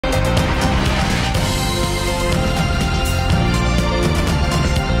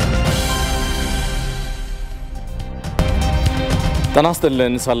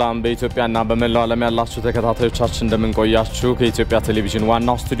ተናስተልን ሰላም በኢትዮጵያና በመላው ዓለም ያላችሁ ተከታታዮቻችን እንደምን ቆያችሁ ከኢትዮጵያ ቴሌቪዥን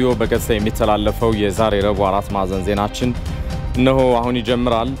ዋናው ስቱዲዮ በቀጥታ የሚተላለፈው የዛሬ ረቡዕ 4 ማዕዘን ዜናችን እነሆ አሁን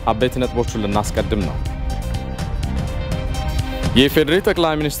ይጀምራል አበይት ነጥቦቹን ልናስቀድም ነው የፌዴራል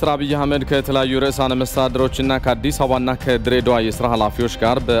ጠቅላይ ሚኒስትር አብይ አህመድ ከተለያዩ ርዕሳነ መስተዳድሮችና ከአዲስ አበባና ከድሬዳዋ የሥራ ኃላፊዎች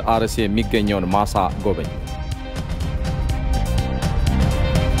ጋር በአርሲ የሚገኘውን ማሳ ጎበኙ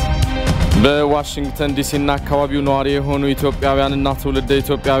በዋሽንግተን ዲሲና አካባቢው ነዋሪ የሆኑ ኢትዮጵያውያንና ትውልደ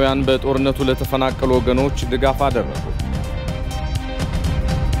ኢትዮጵያውያን በጦርነቱ ለተፈናቀሉ ወገኖች ድጋፍ አደረጉ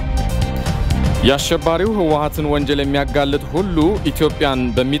ያሸባሪው ህወሓትን ወንጀል የሚያጋልጥ ሁሉ ኢትዮጵያን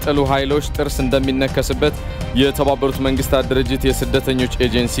በሚጠሉ ኃይሎች ጥርስ እንደሚነከስበት የተባበሩት መንግስታት ድርጅት የስደተኞች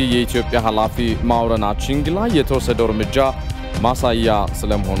ኤጀንሲ የኢትዮጵያ ኃላፊ ማውረና ቺንግላ የተወሰደው እርምጃ ማሳያ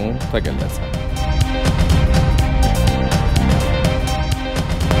ስለመሆኑ ተገለጸ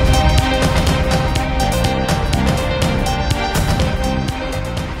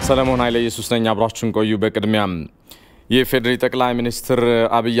ሰለሞን ኃይለ ኢየሱስ ነኝ አብራችሁን ቆዩ በቅድሚያም የፌዴራል ጠቅላይ ሚኒስትር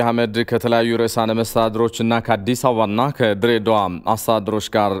አብይ አህመድ ከተለያዩ ርዕሳነ መስተዳድሮችና ከአዲስ አበባና ከድሬዳዋ አስተዳደሮች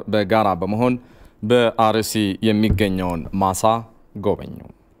ጋር በጋራ በመሆን በአርሲ የሚገኘውን ማሳ ጎበኙ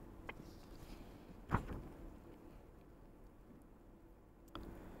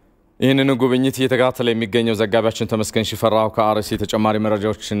ይህንን ጉብኝት እየተከታተለ የሚገኘው ዘጋቢያችን ተመስገን ሽፈራው ከአርሲ ተጨማሪ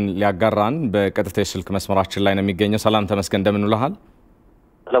መረጃዎችን ሊያጋራን በቀጥታ የስልክ መስመራችን ላይ ነው የሚገኘው ሰላም ተመስገን እንደምን ውለሃል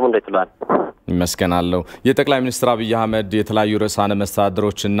ሰላም እንዴትላል ይመስገናለሁ የጠቅላይ ሚኒስትር አብይ አህመድ የተለያዩ ርዕሳነ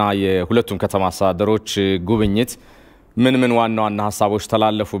መስተዳድሮችና የሁለቱም ከተማ አስተዳደሮች ጉብኝት ምን ዋና ሐሳቦች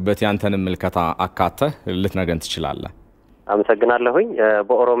ተላለፉበት ያንተንም መልከታ አካተህ ልትነገን ትችላለህ አመሰግናለሁኝ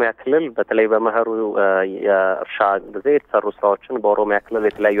በኦሮሚያ ክልል በተለይ በመኸሩ የእርሻ ጊዜ የተሰሩ ስራዎችን በኦሮሚያ ክልል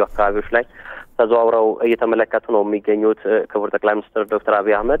የተለያዩ አካባቢዎች ላይ ተዘዋውረው እየተመለከቱ ነው የሚገኙት ክቡር ጠቅላይ ሚኒስትር ዶክተር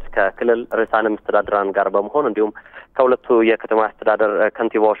አብይ አህመድ ከክልል ርዕሳነ መስተዳድራን ጋር በመሆን እንዲሁም ከሁለቱ የከተማ አስተዳደር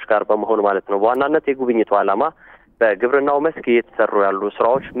ከንቲባዎች ጋር በመሆን ማለት ነው በዋናነት የጉብኝቱ ዓላማ በግብርናው መስክ እየተሰሩ ያሉ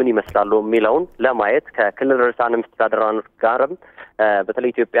ስራዎች ምን ይመስላሉ የሚለውን ለማየት ከክልል ርዕሳነ መስተዳድራን ጋርም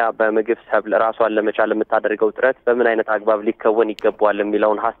በተለይ ኢትዮጵያ በምግብ ሰብል ራሷን ለመቻል የምታደርገው ጥረት በምን አይነት አግባብ ሊከወን ይገባዋል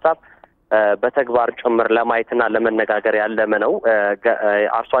የሚለውን ሐሳብ በተግባር ጭምር ለማየትና ለመነጋገር ያለመ ነው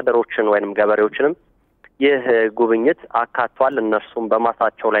አርሶ አደሮችን ወይንም ገበሬዎችንም ይህ ጉብኝት አካቷል እነሱም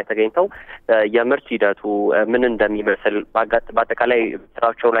በማሳቸው ላይ ተገኝተው የምርት ሂደቱ ምን እንደሚመስል በአጠቃላይ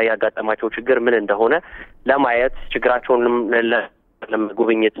ስራቸው ላይ ያጋጠማቸው ችግር ምን እንደሆነ ለማየት ችግራቸውን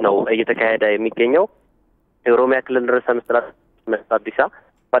ለጉብኝት ነው እየተካሄደ የሚገኘው የኦሮሚያ ክልል ርዕሰ መስተዳድር አዲስ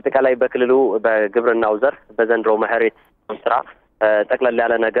በአጠቃላይ በክልሉ በግብርናው ዘርፍ በዘንድሮ መኸር ስራ ጠቅለል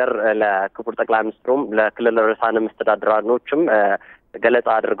ያለ ነገር ለክቡር ጠቅላይ ሚኒስትሩም ለክልል ርዕሳነ መስተዳድራኖችም ገለጻ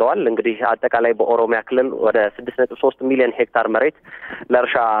አድርገዋል እንግዲህ አጠቃላይ በኦሮሚያ ክልል ወደ 6.3 ሚሊዮን ሄክታር መሬት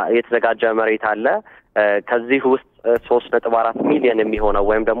ለእርሻ የተዘጋጀ መሬት አለ ከዚህ ውስጥ 3.4 ሚሊዮን የሚሆነው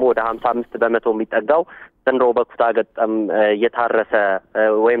ወይም ደግሞ ወደ 55% የሚጠጋው ዘንድሮ በኩታ ገጠም የታረሰ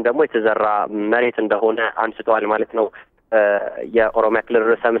ወይም ደግሞ የተዘራ መሬት እንደሆነ አንስተዋል ማለት ነው የኦሮሚያ ክልል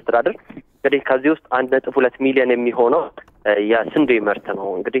ርዕሰ መስተዳድር እንግዲህ ከዚህ ውስጥ 1.2 ሚሊዮን የሚሆነው የስንዴ ምርት ነው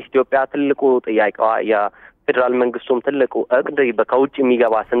እንግዲህ ኢትዮጵያ ትልቁ ጥያቄዋ የፌደራል መንግስቱም ትልቁ እቅድ ከውጭ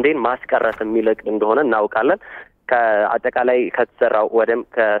የሚገባ ስንዴን ማስቀረት የሚል እቅድ እንደሆነ እናውቃለን ከአጠቃላይ ከተሰራው ወደም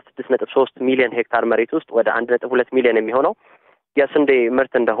ከ6.3 ሚሊዮን ሄክታር መሬት ውስጥ ወደ 1.2 ሚሊዮን የሚሆነው የስንዴ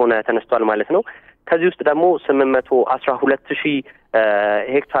ምርት እንደሆነ ተነስቷል ማለት ነው ከዚህ ውስጥ ደግሞ 812,000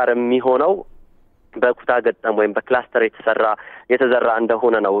 ሄክታር የሚሆነው በኩታ ገጠም ወይም በክላስተር የተዘራ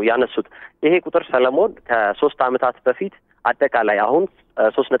እንደሆነ ነው ያነሱት ይሄ ቁጥር ሰለሞን ከ3 አመታት በፊት አጠቃላይ አሁን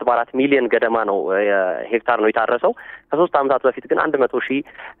 3.4 ሚሊዮን ገደማ ነው ሄክታር ነው የታረሰው ከ3 አመታት በፊት ግን 100,000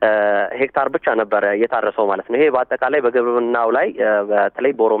 ሄክታር ብቻ ነበር የታረሰው ማለት ነው ይሄ በአጠቃላይ በግብርናው ላይ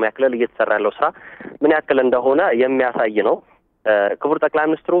በተለይ በኦሮሚያ ክልል እየተሰራ ያለው ስራ ምን ያክል እንደሆነ የሚያሳይ ነው ክቡር ጠቅላይ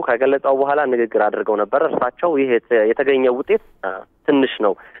ሚኒስትሩ ከገለጻው በኋላ ንግግር አድርገው ነበር እርሳቸው ይሄ የተገኘው ውጤት ትንሽ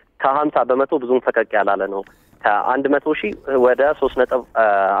ነው ከ50% ብዙም ፈቀቅ ያላለ ነው ከ100,000 ወደ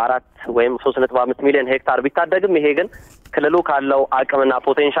 3.4 ወይም 3.5 ሚሊዮን ሄክታር ቢታደግም ይሄ ግን ክልሉ ካለው አቅምና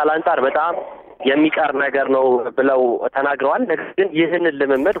ፖቴንሻል አንፃር በጣም የሚቀር ነገር ነው ብለው ተናግረዋል ነገር ግን ይህንን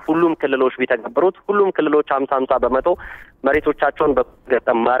ልምምድ ሁሉም ክልሎች ቢተገብሩት ሁሉም ክልሎች 50% መሬቶቻቸውን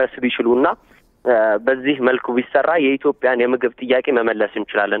በገጠም ማረስ ቢችሉና በዚህ መልኩ ቢሰራ የኢትዮጵያን የምግብ ጥያቄ መመለስ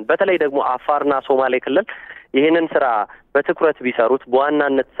እንችላለን በተለይ ደግሞ አፋርና ሶማሌ ክልል ይሄንን ስራ በትኩረት ቢሰሩት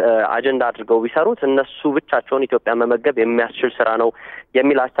በዋናነት አጀንዳ አድርገው ቢሰሩት እነሱ ብቻቸውን ኢትዮጵያ መመገብ የሚያስችል ስራ ነው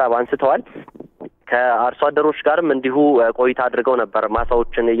የሚል ሐሳብ አንስተዋል ከአርሶ አደሮች ጋርም እንዲሁ ቆይታ አድርገው ነበር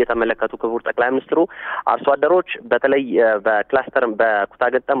ማሳዎችን እየተመለከቱ ክቡር ጠቅላይ ሚኒስትሩ አርሶ አደሮች በተለይ በክላስተር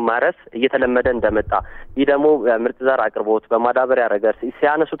በኩታገጠም ማረስ እየተለመደ እንደመጣ ይህ ደግሞ ምርጥ ዘር አቅርቦት በማዳበሪያ ረገድ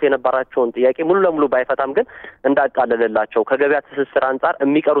ሲያነሱት የነበራቸውን ጥያቄ ሙሉ ለሙሉ ባይፈታም ግን እንዳቃለለላቸው ከገበያ ትስስር አንጻር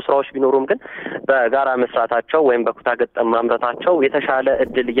የሚቀሩ ስራዎች ቢኖሩም ግን በጋራ መስራታቸው ወይም በኩታገጠም ማምረታቸው የተሻለ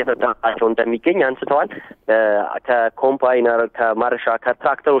እድል እየፈጠራቸው እንደሚገኝ አንስተዋል። ከኮምባይነር ከማረሻ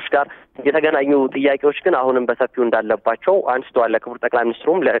ከትራክተሮች ጋር የተገናኙ ጥያቄዎች ግን አሁንም በሰፊው እንዳለባቸው አንስተዋል። ለክቡር ጠቅላይ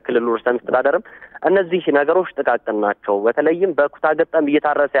ሚኒስትሩም ለክልሉ ርዕሰ መስተዳድርም እነዚህ ነገሮች ጥቃቅን ናቸው። በተለይም በኩታገጠም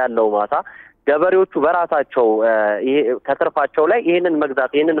እየታረሰ ያለው ማሳ ገበሬዎቹ በራሳቸው ይሄ ከትርፋቸው ላይ ይሄንን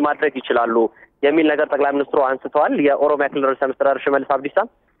መግዛት ይሄንን ማድረግ ይችላሉ የሚል ነገር ጠቅላይ ሚኒስትሩ አንስተዋል። የኦሮሚያ ክልል ርዕሰ መስተዳድር ሽመልስ አብዲሳ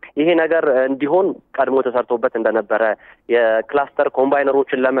ይሄ ነገር እንዲሆን ቀድሞ ተሰርቶበት እንደነበረ የክላስተር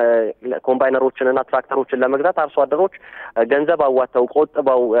ኮምባይነሮችንና ትራክተሮችን ለመግዛት አርሶ አደሮች ገንዘብ አዋጥተው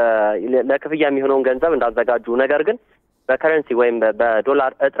ቆጥበው ለክፍያ የሚሆነውን ገንዘብ እንዳዘጋጁ ነገር ግን በከረንሲ ወይም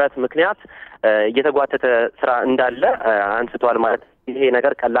በዶላር እጥረት ምክንያት እየተጓተተ ስራ እንዳለ አንስተዋል። ማለት ይሄ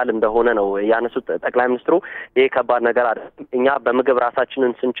ነገር ቀላል እንደሆነ ነው ያነሱት ጠቅላይ ሚኒስትሩ። ይሄ ከባድ ነገር አይደለም። እኛ በምግብ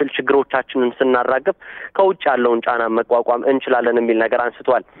ራሳችንን ስንችል ችግሮቻችንን ስናራግፍ ከውጭ ያለውን ጫና መቋቋም እንችላለን የሚል ነገር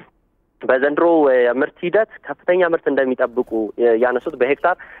አንስተዋል። በዘንድሮ የምርት ሂደት ከፍተኛ ምርት እንደሚጠብቁ ያነሱት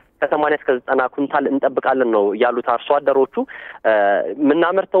በሄክታር ከ80 እስከ 90 ኩንታል እንጠብቃለን ነው ያሉት አርሶ አደሮቹ።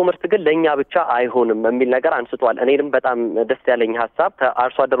 ምናመርተው ምርት ግን ለኛ ብቻ አይሆንም የሚል ነገር አንስተዋል። እኔንም በጣም ደስ ያለኝ ሐሳብ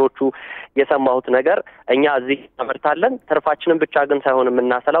ከአርሶ አደሮቹ የሰማሁት ነገር እኛ እዚህ እናመርታለን ትርፋችንን ብቻ ግን ሳይሆን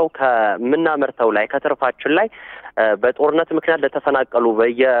የምናሰላው ከምናመርተው ላይ ከትርፋችን ላይ በጦርነት ምክንያት ለተፈናቀሉ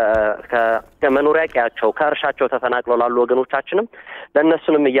ከመኖሪያ ቀያቸው ከእርሻቸው ተፈናቅለው ላሉ ወገኖቻችንም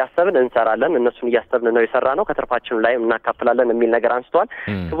ለእነሱንም እያሰብን እንሰራለን። እነሱን እያሰብን ነው የሰራነው ከትርፋችን ላይ እናካፍላለን የሚል ነገር አንስተዋል።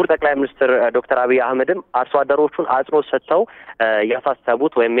 ክቡር ጠቅላይ ሚኒስትር ዶክተር አብይ አህመድም አርሶ አደሮቹን አጽንኦት ሰጥተው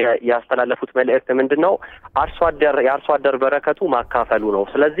ያሳሰቡት ወይም ያስተላለፉት መልእክት ምንድነው? የአርሶ አደር በረከቱ ማካፈሉ ነው።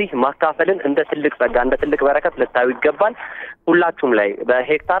 ስለዚህ ማካፈልን እንደ ትልቅ ጸጋ እንደ ትልቅ በረከት ልታዩ ይገባል። ሁላችሁም ላይ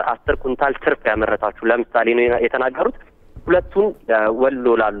በሄክታር 10 ኩንታል ትርፍ ያመረታችሁ ለምሳሌ ነው የተናገሩት። ሁለቱን ወሎ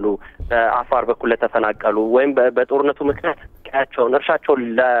ላሉ በአፋር በኩል ለተፈናቀሉ ወይም በጦርነቱ ምክንያት ቀያቸውን እርሻቸውን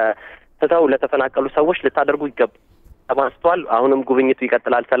ለተተው ለተፈናቀሉ ሰዎች ልታደርጉ ይገባል ተማስተዋል። አሁንም ጉብኝቱ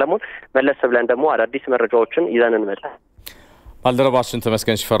ይቀጥላል። ሰለሞን መለስ ብለን ደግሞ አዳዲስ መረጃዎችን ይዘን እንመጣለን። ባልደረባችን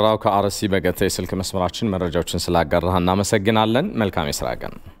ተመስገን ሽፈራው ከአርሲ በገተ የስልክ መስመራችን መረጃዎችን ስላጋራህ እናመሰግናለን። መልካም የስራ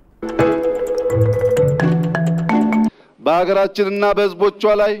ቀን። በሀገራችንና በሕዝቦቿ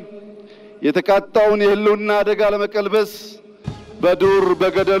ላይ የተቃጣውን የህልውና አደጋ ለመቀልበስ በዱር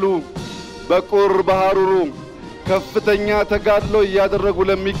በገደሉ በቁር በሐሩሩ ከፍተኛ ተጋድሎ እያደረጉ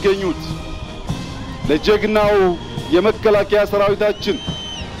ለሚገኙት ለጀግናው የመከላከያ ሰራዊታችን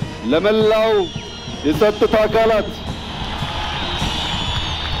ለመላው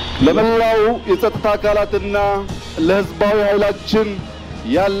የጸጥታ አካላትና ለህዝባዊ ኃይላችን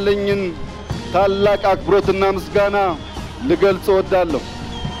ያለኝን ታላቅ አክብሮትና ምስጋና ልገልጽ እወዳለሁ።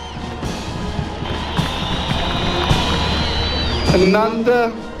 እናንተ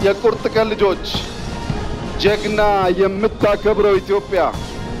የቁርጥ ቀን ልጆች ጀግና የምታከብረው ኢትዮጵያ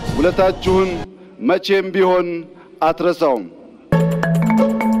ውለታችሁን መቼም ቢሆን አትረሳውም።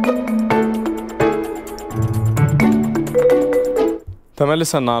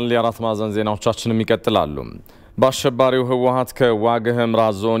 ተመልሰናል። የአራት ማዕዘን ዜናዎቻችንም ይቀጥላሉ። በአሸባሪው ህወሓት ከዋግ ኽምራ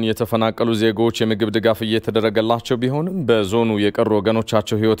ዞን የተፈናቀሉ ዜጎች የምግብ ድጋፍ እየተደረገላቸው ቢሆንም በዞኑ የቀሩ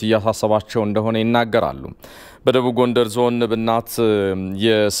ወገኖቻቸው ህይወት እያሳሰባቸው እንደሆነ ይናገራሉ። በደቡብ ጎንደር ዞን ብናት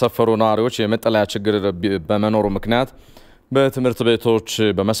የሰፈሩ ነዋሪዎች የመጠለያ ችግር በመኖሩ ምክንያት በትምህርት ቤቶች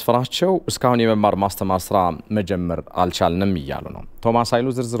በመስፈራቸው እስካሁን የመማር ማስተማር ስራ መጀመር አልቻልንም እያሉ ነው። ቶማስ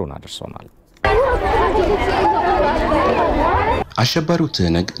ኃይሉ ዝርዝሩን አድርሶናል። አሸባሪው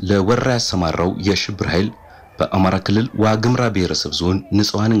ትህነግ ለወራ ያሰማራው የሽብር ኃይል በአማራ ክልል ዋግ ኽምራ ብሔረሰብ ዞን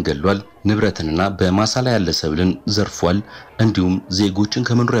ንጹሃንን ገሏል፣ ንብረትንና በማሳ ላይ ያለ ሰብልን ዘርፏል፣ እንዲሁም ዜጎችን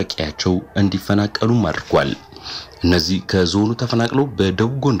ከመኖሪያ ቀያቸው እንዲፈናቀሉ አድርጓል። እነዚህ ከዞኑ ተፈናቅለው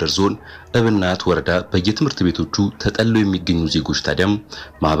በደቡብ ጎንደር ዞን እብናት ወረዳ በየትምህርት ቤቶቹ ተጠልለው የሚገኙ ዜጎች ታዲያም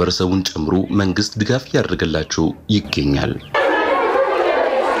ማህበረሰቡን ጨምሮ መንግስት ድጋፍ ያደርገላቸው ይገኛል።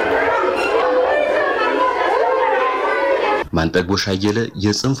 ማንጠግቦሽ አየለ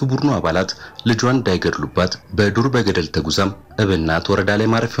የጽንፍ ቡድኑ አባላት ልጇን እንዳይገድሉባት በዱር በገደል ተጉዛም እብናት ወረዳ ላይ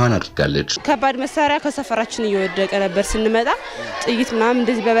ማረፊያዋን አድርጋለች። ከባድ መሳሪያ ከሰፈራችን እየወደቀ ነበር። ስንመጣ ጥይት ምናምን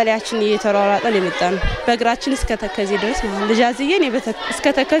እንደዚህ በበላያችን እየተሯሯጠን የመጣን በእግራችን እስከ ተከዜ ድረስ ነው። ልጃዝዬን እስከ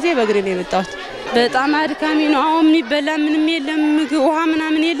ተከዜ በእግሬ ነው የመጣሁት። በጣም አድካሚ ነው። አሁን የሚበላ ምንም የለም፣ ምግብ ውሃ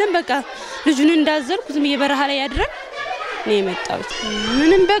ምናምን የለም። በቃ ልጁን እንዳዘልኩ ዝም በረሃ ላይ ያድረን ነው የመጣሁት።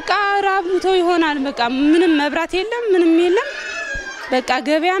 ምንም በቃ ራብተው ይሆናል። በቃ ምንም መብራት የለም፣ ምንም የለም። በቃ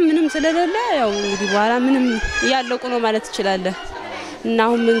ገበያ ምንም ስለሌለ ያው እንግዲህ በኋላ ምንም ያለቁ ነው ማለት ይችላል እና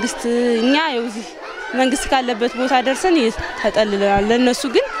አሁን መንግስት እኛ ያው እዚህ መንግስት ካለበት ቦታ ደርሰን ተጠልለናል ለነሱ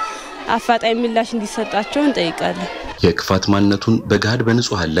ግን አፋጣኝ ምላሽ እንዲሰጣቸው እንጠይቃለን የክፋት ማንነቱን በጋድ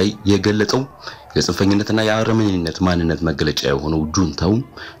በንጹሃን ላይ የገለጠው የጽንፈኝነትና የአረመኔነት ማንነት መገለጫ የሆነው ጁንታው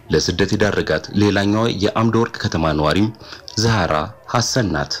ለስደት ይዳረጋት ሌላኛው የአምደወርቅ ከተማ ነዋሪም ዛራ ሐሰን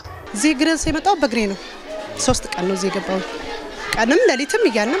ናት እዚህ ግሬስ የመጣው በግሬ ነው 3 ቀን ነው እዚህ ገባው ቀንም ለሊትም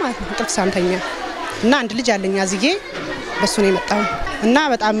ይያነ ማለት ነው እንቅልፍ ሳንተኛ እና አንድ ልጅ አለኛ እዚህ በሱ ነው የመጣው እና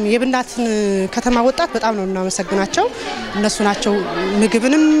በጣም የብናትን ከተማ ወጣት በጣም ነው እናመሰግናቸው እነሱ ናቸው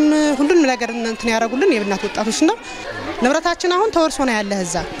ምግብንም ሁሉንም ነገር እንትን ያረጉልን የብናት ወጣቶች ነው ንብረታችን አሁን ተወርሶ ነው ያለ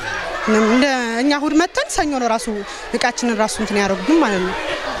እዛ እኛ ሁድ መተን ሰኞ ነው ራሱ እቃችንን ራሱ እንትን ያረጉልን ማለት ነው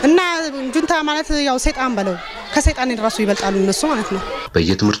እና ጁንታ ማለት ያው ሰይጣን በለው ከሰይጣን ራሱ ይበልጣሉ እነሱ ማለት ነው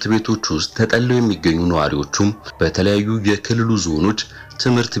በየትምህርት ቤቶች ውስጥ ተጠልለው የሚገኙ ነዋሪዎቹም በተለያዩ የክልሉ ዞኖች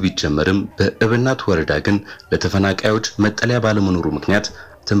ትምህርት ቢጀመርም በእብናት ወረዳ ግን ለተፈናቃዮች መጠለያ ባለመኖሩ ምክንያት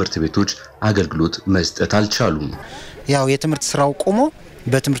ትምህርት ቤቶች አገልግሎት መስጠት አልቻሉም ያው የትምህርት ስራው ቆሞ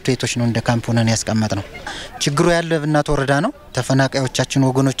በትምህርት ቤቶች ነው እንደ ካምፕ ሆነን ያስቀመጥነው ችግሩ ያለው ብናት ወረዳ ነው ተፈናቃዮቻችን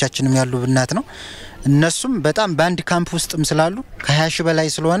ወገኖቻችንም ያሉ ብናት ነው እነሱም በጣም ባንድ ካምፕ ውስጥም ስላሉ ከ20 ሺህ በላይ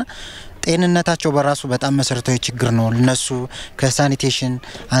ስለሆነ ጤንነታቸው በራሱ በጣም መሰረታዊ ችግር ነው ለነሱ ከሳኒቴሽን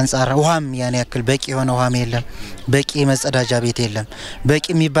አንፃር ውሃም ያን ያክል በቂ የሆነ ውሃም የለም በቂ መጸዳጃ ቤት የለም በቂ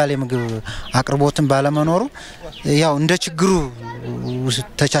የሚባል የምግብ አቅርቦትን ባለመኖሩ ያው እንደ ችግሩ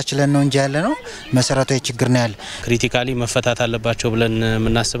ተቻችለን ነው እንጂ ያለ ነው መሰረታዊ ችግር ነው ያለ ክሪቲካሊ መፈታት አለባቸው ብለን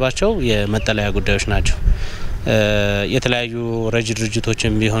ምናስባቸው የመጠለያ ጉዳዮች ናቸው የተለያዩ ረጅ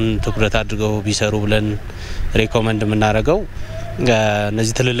ድርጅቶችም ቢሆን ትኩረት አድርገው ቢሰሩ ብለን ሪኮመንድ ምናረጋው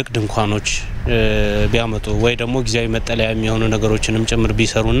እነዚህ ትልልቅ ድንኳኖች ቢያመጡ ወይ ደግሞ ጊዜያዊ መጠለያ የሚሆኑ ነገሮችንም ጭምር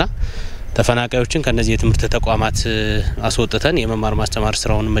ቢሰሩና ተፈናቃዮችን ከነዚህ የትምህርት ተቋማት አስወጥተን የመማር ማስተማር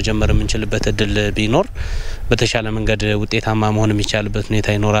ስራውን መጀመር የምንችልበት እድል ቢኖር በተሻለ መንገድ ውጤታማ መሆን የሚቻልበት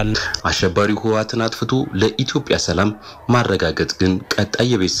ሁኔታ ይኖራል አሸባሪው ህወሓትን አጥፍቶ ለኢትዮጵያ ሰላም ማረጋገጥ ግን ቀጣይ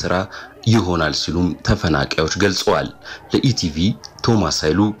የቤት ስራ ይሆናል ሲሉም ተፈናቃዮች ገልጸዋል ለኢቲቪ ቶማስ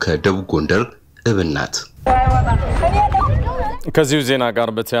ኃይሉ ከደቡብ ጎንደር እብናት ከዚሁ ዜና ጋር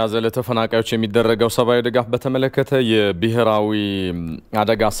በተያያዘ ለተፈናቃዮች የሚደረገው ሰብአዊ ድጋፍ በተመለከተ የብሔራዊ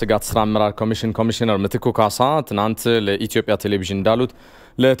አደጋ ስጋት ስራ አመራር ኮሚሽነር ምትኩ ካሳ ትናንት ለኢትዮጵያ ቴሌቪዥን እንዳሉት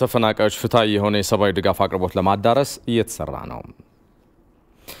ለተፈናቃዮች ፍትሃዊ የሆነ የሰብአዊ ድጋፍ አቅርቦት ለማዳረስ እየተሰራ ነው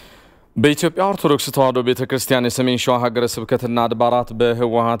በኢትዮጵያ ኦርቶዶክስ ተዋሕዶ ቤተክርስቲያን የሰሜን ሸዋ ሀገረ ስብከትና አድባራት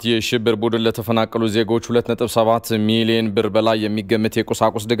በህወሓት የሽብር ቡድን ለተፈናቀሉ ዜጎች 2.7 ሚሊዮን ብር በላይ የሚገመት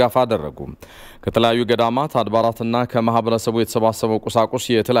የቁሳቁስ ድጋፍ አደረጉ ከተለያዩ ገዳማት አድባራትና ከማህበረሰቡ የተሰባሰበው ቁሳቁስ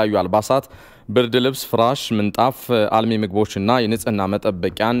የተለያዩ አልባሳት ብርድ ልብስ ፍራሽ ምንጣፍ አልሚ ምግቦችና የንጽህና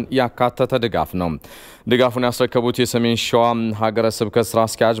መጠበቂያን ያካተተ ድጋፍ ነው ድጋፉን ያስረከቡት የሰሜን ሸዋ ሀገረ ስብከት ስራ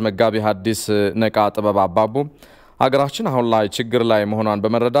አስኪያጅ መጋቢ ሐዲስ ነቃ ጥበብ አባቡ ሀገራችን አሁን ላይ ችግር ላይ መሆኗን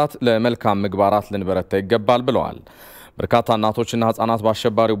በመረዳት ለመልካም ምግባራት ልንበረታ ይገባል ብለዋል በርካታ እናቶችና ህፃናት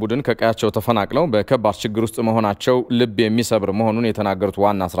በአሸባሪው ቡድን ከቀያቸው ተፈናቅለው በከባድ ችግር ውስጥ መሆናቸው ልብ የሚሰብር መሆኑን የተናገሩት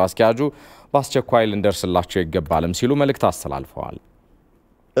ዋና ስራ አስኪያጁ በአስቸኳይ ልንደርስላቸው ይገባልም ሲሉ መልእክት አስተላልፈዋል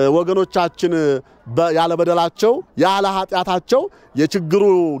ወገኖቻችን ያለ በደላቸው ያለ ኃጢያታቸው የችግሩ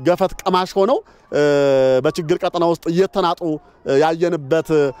ገፈት ቀማሽ ሆነው በችግር ቀጠና ውስጥ እየተናጡ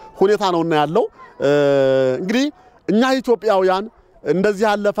ያየንበት ሁኔታ ነውና ያለው እንግዲህ እኛ ኢትዮጵያውያን እንደዚህ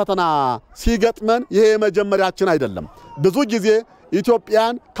ያለ ፈተና ሲገጥመን ይሄ መጀመሪያችን አይደለም ብዙ ጊዜ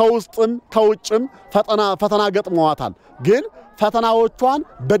ኢትዮጵያን ከውስጥም ከውጭም ፈተና ገጥመዋታል ግን ፈተናዎቿን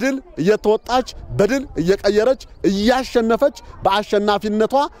በድል እየተወጣች በድል እየቀየረች እያሸነፈች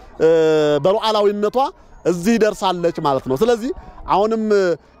በአሸናፊነቷ በሉዓላዊነቷ እዚህ ደርሳለች ማለት ነው ስለዚህ አሁንም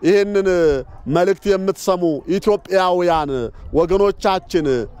ይሄንን መልእክት የምትሰሙ ኢትዮጵያውያን ወገኖቻችን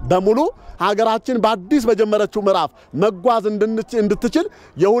በሙሉ ሀገራችን በአዲስ በጀመረችው ምዕራፍ መጓዝ እንድትችል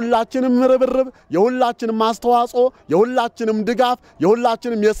የሁላችንም ርብርብ የሁላችንም አስተዋጽኦ የሁላችንም ድጋፍ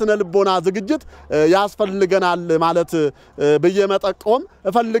የሁላችንም የስነ ልቦና ዝግጅት ያስፈልገናል ማለት በየመጠቆም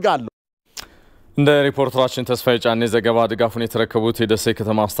እፈልጋለሁ እንደ ሪፖርተራችን ተስፋዬ ጫኔ ዘገባ ድጋፉን የተረከቡት የደሴ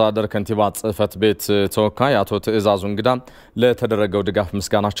ከተማ አስተዳደር ከንቲባ ጽሕፈት ቤት ተወካይ አቶ ትዕዛዙ እንግዳ ለተደረገው ድጋፍ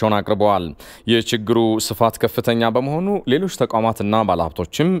ምስጋናቸውን አቅርበዋል የችግሩ ስፋት ከፍተኛ በመሆኑ ሌሎች ተቋማትና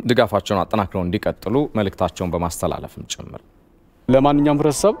ባለሀብቶችም ድጋፋቸውን አጠናክረው እንዲቀጥሉ መልእክታቸውን በማስተላለፍም ጭምር ለማንኛውም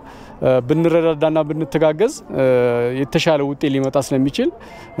ህብረተሰብ ብንረዳዳና ብንተጋገዝ የተሻለ ውጤት ሊመጣ ስለሚችል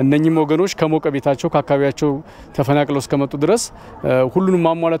እነኚህም ወገኖች ከሞቀ ቤታቸው ከአካባቢያቸው ተፈናቅለው እስከመጡ ድረስ ሁሉንም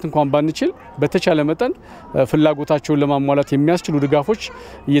ማሟላት እንኳን ባንችል በተቻለ መጠን ፍላጎታቸውን ለማሟላት የሚያስችሉ ድጋፎች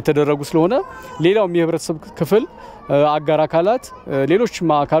እየተደረጉ ስለሆነ ሌላውም የህብረተሰብ ክፍል አጋር አካላት ሌሎች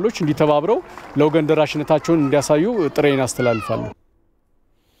ማዕከሎች እንዲተባብረው ለወገን ደራሽነታቸውን እንዲያሳዩ ጥሬን አስተላልፋለሁ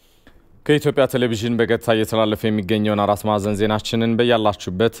ከኢትዮጵያ ቴሌቪዥን በቀጥታ እየተላለፈ የሚገኘውን አራት ማዕዘን ዜናችንን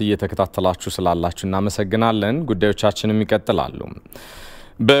በያላችሁበት እየተከታተላችሁ ስላላችሁ እናመሰግናለን። ጉዳዮቻችንም ይቀጥላሉ።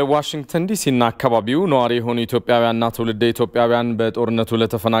 በዋሽንግተን ዲሲና አካባቢው ነዋሪ የሆኑ ኢትዮጵያውያንና ትውልደ ኢትዮጵያውያን በጦርነቱ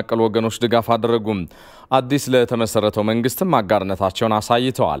ለተፈናቀሉ ወገኖች ድጋፍ አደረጉ። አዲስ ለተመሰረተው መንግስትም አጋርነታቸውን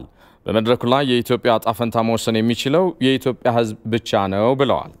አሳይተዋል። በመድረኩ ላይ የኢትዮጵያ ዕጣ ፈንታ መወሰን የሚችለው የኢትዮጵያ ሕዝብ ብቻ ነው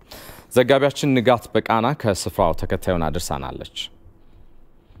ብለዋል። ዘጋቢያችን ንጋት በቃና ከስፍራው ተከታዩን አድርሳናለች።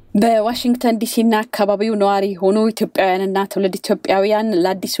 በዋሽንግተን ዲሲና አካባቢው ነዋሪ ሆኑ ኢትዮጵያውያንና ትውልደ ኢትዮጵያውያን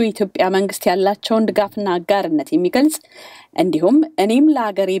ለአዲሱ የኢትዮጵያ መንግስት ያላቸውን ድጋፍና አጋርነት የሚገልጽ እንዲሁም እኔም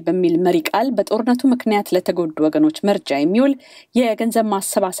ለሀገሬ በሚል መሪ ቃል በጦርነቱ ምክንያት ለተጎዱ ወገኖች መርጃ የሚውል የገንዘብ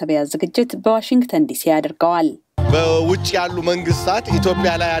ማሰባሰቢያ ዝግጅት በዋሽንግተን ዲሲ አድርገዋል። በውጭ ያሉ መንግስታት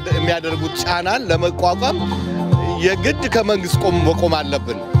ኢትዮጵያ ላይ የሚያደርጉት ጫናን ለመቋቋም የግድ ከመንግስት መቆም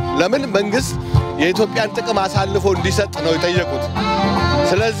አለብን። ለምን መንግስት የኢትዮጵያን ጥቅም አሳልፎ እንዲሰጥ ነው የጠየቁት።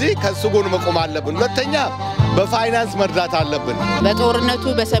 ስለዚህ ከሱ ጎን መቆም አለብን። ሁለተኛ በፋይናንስ መርዳት አለብን። በጦርነቱ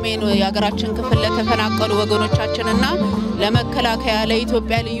በሰሜኑ የሀገራችን ክፍል ለተፈናቀሉ ወገኖቻችንና ለመከላከያ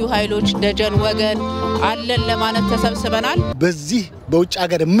ለኢትዮጵያ ልዩ ኃይሎች ደጀን ወገን አለን ለማለት ተሰብስበናል። በዚህ በውጭ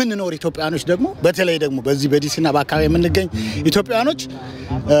ሀገር የምንኖር ኢትዮጵያኖች ደግሞ በተለይ ደግሞ በዚህ በዲሲና በአካባቢ የምንገኝ ኢትዮጵያኖች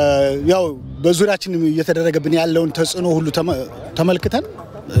ያው በዙሪያችን እየተደረገብን ያለውን ተጽዕኖ ሁሉ ተመልክተን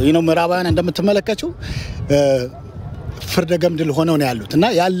ምዕራባውያን እንደምትመለከቱ ፍርደ ገምድል ሆነው ነው ያሉት እና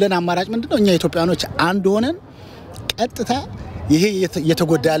ያለን አማራጭ ምንድነው? እኛ ኢትዮጵያኖች አንድ ሆነን ቀጥታ ይሄ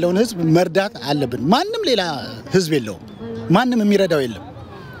የተጎዳ ያለውን ህዝብ መርዳት አለብን። ማንም ሌላ ህዝብ የለውም። ማንም የሚረዳው የለም።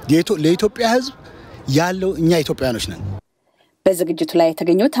 ለኢትዮጵያ ህዝብ ያለው እኛ ኢትዮጵያኖች ነን። በዝግጅቱ ላይ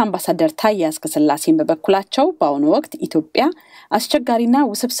የተገኙት አምባሳደር ታዬ አስከስላሴን በበኩላቸው በአሁኑ ወቅት ኢትዮጵያ አስቸጋሪና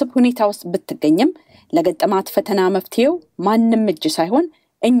ውስብስብ ሁኔታ ውስጥ ብትገኝም ለገጠማት ፈተና መፍትሄው ማንም እጅ ሳይሆን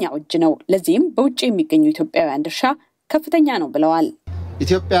እኛው እጅ ነው። ለዚህም በውጭ የሚገኙ ኢትዮጵያውያን ድርሻ ከፍተኛ ነው ብለዋል።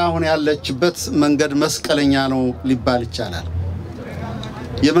 ኢትዮጵያ አሁን ያለችበት መንገድ መስቀለኛ ነው ሊባል ይችላል።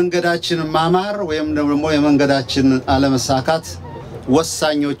 የመንገዳችን ማማር ወይም ደግሞ የመንገዳችን አለመሳካት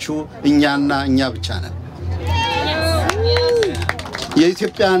ወሳኞቹ እኛና እኛ ብቻ ነን።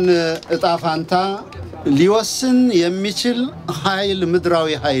 የኢትዮጵያን ዕጣ ፈንታ ሊወስን የሚችል ኃይል ምድራዊ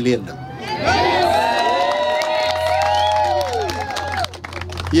ኃይል የለም።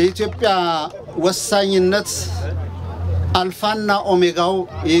 የኢትዮጵያ ወሳኝነት አልፋና ኦሜጋው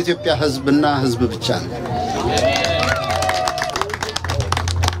የኢትዮጵያ ህዝብና ህዝብ ብቻ ነው።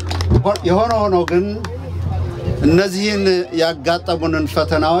 የሆነ ግን እነዚህን ያጋጠሙንን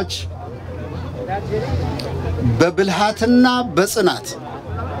ፈተናዎች በብልሃትና በጽናት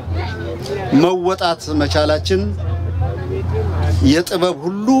መወጣት መቻላችን የጥበብ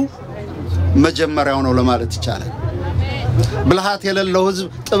ሁሉ መጀመሪያው ነው ለማለት ይቻላል። ብልሃት የሌለው ህዝብ፣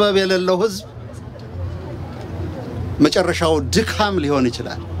 ጥበብ የሌለው ህዝብ መጨረሻው ድካም ሊሆን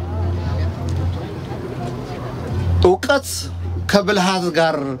ይችላል። ዕውቀት ከብልሃት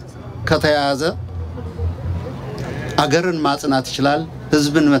ጋር ከተያያዘ አገርን ማጽናት ይችላል፣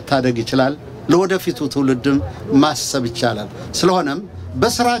 ህዝብን መታደግ ይችላል፣ ለወደፊቱ ትውልድም ማሰብ ይቻላል። ስለሆነም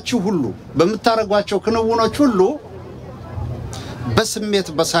በስራችሁ ሁሉ በመታረጓቸው ክንውኖች ሁሉ በስሜት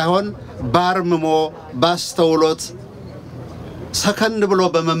በሳይሆን ባርምሞ ባስተውሎት ሰከን ብሎ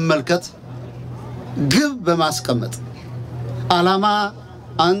በመመልከት ግብ በማስቀመጥ ዓላማ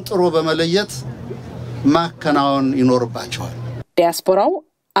አንጥሮ በመለየት ማከናወን ይኖርባቸዋል። ዲያስፖራው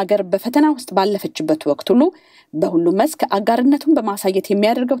አገር በፈተና ውስጥ ባለፈችበት ወቅት ሁሉ በሁሉም መስክ አጋርነቱን በማሳየት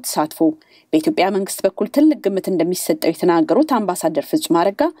የሚያደርገው ተሳትፎ በኢትዮጵያ መንግስት በኩል ትልቅ ግምት እንደሚሰጠው የተናገሩት አምባሳደር ፍጹም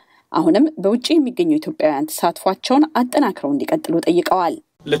አረጋ አሁንም በውጭ የሚገኙ ኢትዮጵያውያን ተሳትፏቸውን አጠናክረው እንዲቀጥሉ ጠይቀዋል።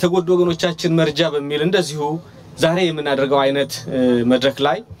 ለተጎዱ ወገኖቻችን መርጃ በሚል እንደዚሁ ዛሬ የምናደርገው አይነት መድረክ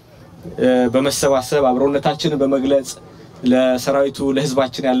ላይ በመሰባሰብ አብሮነታችንን በመግለጽ ለሰራዊቱ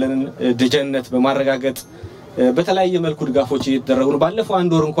ለህዝባችን ያለንን ደጀነት በማረጋገጥ በተለያየ መልኩ ድጋፎች እየተደረጉ ነው። ባለፈው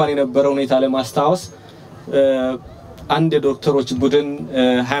አንድ ወር እንኳን የነበረው ሁኔታ ለማስታወስ አንድ የዶክተሮች ቡድን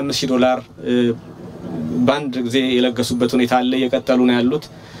 $25,000 ባንድ ጊዜ የለገሱበት ሁኔታ አለ። የቀጠሉ ነው ያሉት።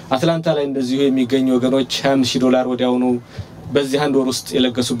 አትላንታ ላይ እንደዚሁ የሚገኙ ወገኖች $20,000 ወዲያውኑ በዚህ አንድ ወር ውስጥ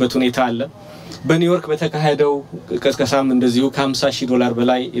የለገሱበት ሁኔታ አለ። በኒውዮርክ በተካሄደው ቀስቀሳም እንደዚሁ $50,000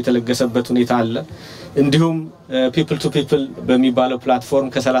 በላይ የተለገሰበት ሁኔታ አለ። እንዲሁም ፒፕል ቱ ፒፕል በሚባለው ፕላትፎርም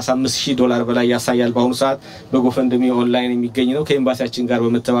 $35,000 በላይ ያሳያል። በአሁኑ ሰዓት በጎፈንድሚ ኦንላይን የሚገኝ ነው። ከኤምባሲያችን ጋር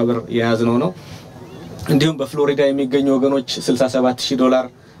በመተባበር የያዝነው ነው። እንዲሁም በፍሎሪዳ የሚገኙ ወገኖች $67,000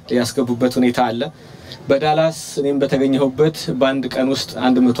 ያስገቡበት ሁኔታ አለ። በዳላስ እኔም በተገኘሁበት በአንድ ቀን ውስጥ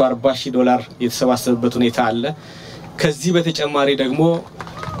 $140,000 የተሰባሰበበት ሁኔታ አለ። ከዚህ በተጨማሪ ደግሞ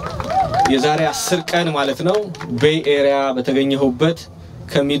የዛሬ 10 ቀን ማለት ነው ቤይ ኤሪያ በተገኘሁበት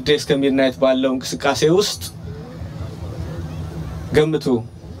ከሚድዴይ እስከ ሚድናይት ባለው እንቅስቃሴ ውስጥ ገምቱ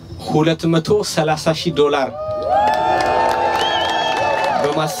 $230,000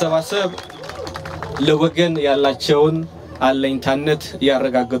 በማሰባሰብ ለወገን ያላቸውን አለኝታነት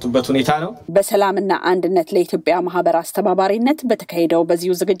ያረጋገጡበት ሁኔታ ነው። በሰላምና አንድነት ለኢትዮጵያ ማህበር አስተባባሪነት በተካሄደው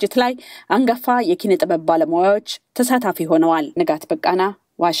በዚሁ ዝግጅት ላይ አንጋፋ የኪነ ጥበብ ባለሙያዎች ተሳታፊ ሆነዋል። ንጋት በቃና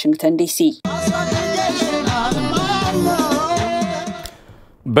ዋሽንግተን ዲሲ።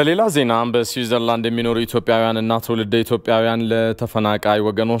 በሌላ ዜና በስዊዘርላንድ የሚኖሩ ኢትዮጵያውያንና ትውልደ ኢትዮጵያውያን ለተፈናቃይ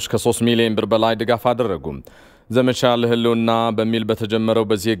ወገኖች ከ3 ሚሊዮን ብር በላይ ድጋፍ አደረጉ። ዘመቻ ለህልውና በሚል በተጀመረው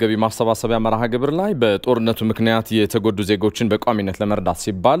በዚህ የገቢ ማሰባሰቢያ መርሃ ግብር ላይ በጦርነቱ ምክንያት የተጎዱ ዜጎችን በቋሚነት ለመርዳት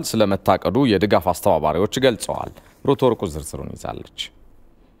ሲባል ስለመታቀዱ የድጋፍ አስተባባሪዎች ገልጸዋል። ሩቶርቁ ዝርዝሩን ይዛለች።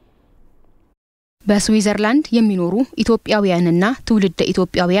 በስዊዘርላንድ የሚኖሩ ኢትዮጵያውያንና ትውልደ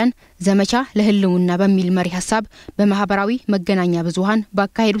ኢትዮጵያውያን ዘመቻ ለህልውና በሚል መሪ ሐሳብ በማህበራዊ መገናኛ ብዙሃን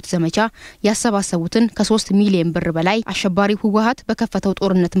ባካሄዱት ዘመቻ ያሰባሰቡትን ከ3 ሚሊዮን ብር በላይ አሸባሪው ህወሓት በከፈተው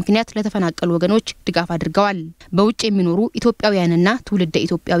ጦርነት ምክንያት ለተፈናቀሉ ወገኖች ድጋፍ አድርገዋል። በውጭ የሚኖሩ ኢትዮጵያውያንና ትውልደ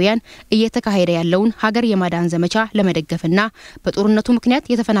ኢትዮጵያውያን እየተካሄደ ያለውን ሀገር የማዳን ዘመቻ ለመደገፍና በጦርነቱ ምክንያት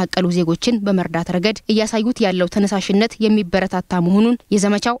የተፈናቀሉ ዜጎችን በመርዳት ረገድ እያሳዩት ያለው ተነሳሽነት የሚበረታታ መሆኑን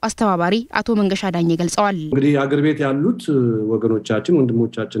የዘመቻው አስተባባሪ አቶ መንገሻ ዳኜ ገልጸዋል። እንግዲህ አገር ቤት ያሉት ወገኖቻችን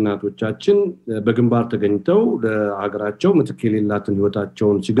ወንድሞቻችንና እናቶቻችን በግንባር ተገኝተው ለሀገራቸው ምትክ የሌላትን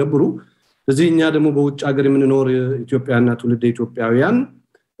ህይወታቸውን ሲገብሩ እዚህኛ ደግሞ በውጭ ሀገር የምንኖር ኢትዮጵያና ትውልደ ኢትዮጵያውያን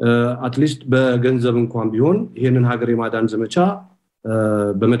አትሊስት በገንዘብ እንኳን ቢሆን ይሄንን ሀገር የማዳን ዘመቻ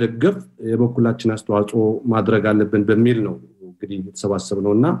በመደገፍ የበኩላችን አስተዋጽኦ ማድረግ አለብን በሚል ነው እንግዲህ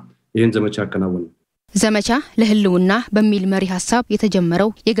የተሰባሰብነውና ይሄን ዘመቻ አከናወነ። ዘመቻ ለህልውና በሚል መሪ ሐሳብ የተጀመረው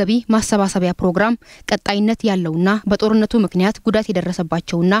የገቢ ማሰባሰቢያ ፕሮግራም ቀጣይነት ያለውና በጦርነቱ ምክንያት ጉዳት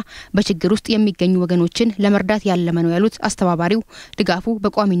የደረሰባቸውና በችግር ውስጥ የሚገኙ ወገኖችን ለመርዳት ያለመ ነው ያሉት አስተባባሪው ድጋፉ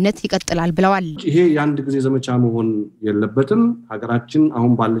በቋሚነት ይቀጥላል ብለዋል። ይሄ የአንድ ጊዜ ዘመቻ መሆን የለበትም። ሀገራችን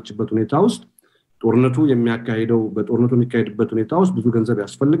አሁን ባለችበት ሁኔታ ውስጥ ጦርነቱ የሚካሄድበት ሁኔታ ውስጥ ብዙ ገንዘብ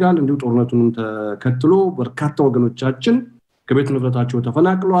ያስፈልጋል። እንዲሁ ጦርነቱን ተከትሎ በርካታ ወገኖቻችን ከቤት ንብረታቸው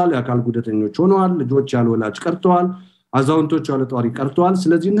ተፈናቅለዋል፣ የአካል ጉዳተኞች ሆነዋል፣ ልጆች ያለ ወላጅ ቀርተዋል፣ አዛውንቶች ያለ ጧሪ ቀርተዋል።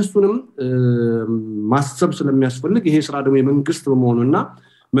 ስለዚህ እነሱንም ማሰብ ስለሚያስፈልግ ይሄ ስራ ደግሞ የመንግስት በመሆኑና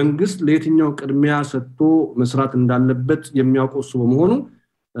መንግስት ለየትኛው ቅድሚያ ሰጥቶ መስራት እንዳለበት የሚያውቀው እሱ በመሆኑ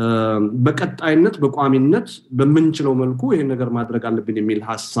በቀጣይነት በቋሚነት በመንችለው መልኩ ይሄን ነገር ማድረግ አለብን የሚል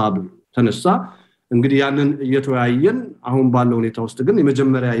ሐሳብ ተነሳ። እንግዲህ ያንን እየተወያየን አሁን ባለው ሁኔታ ውስጥ ግን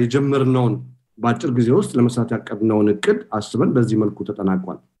የመጀመሪያ የጀመርነውን ባጭር ጊዜ ውስጥ ለመስራት ያቀድነውን እቅድ አስበን በዚህ መልኩ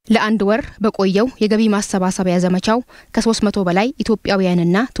ተጠናቋል። ለአንድ ወር በቆየው የገቢ ማሰባሰቢያ ዘመቻው ከ300 በላይ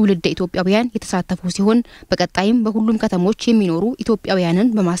ኢትዮጵያውያንና ትውልደ ኢትዮጵያውያን የተሳተፉ ሲሆን በቀጣይም በሁሉም ከተሞች የሚኖሩ ኢትዮጵያውያንን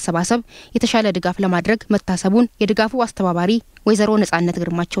በማሰባሰብ የተሻለ ድጋፍ ለማድረግ መታሰቡን የድጋፉ አስተባባሪ ወይዘሮ ነጻነት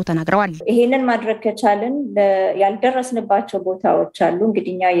ግርማቸው ተናግረዋል። ይሄንን ማድረግ ከቻልን ያልደረስንባቸው ቦታዎች አሉ።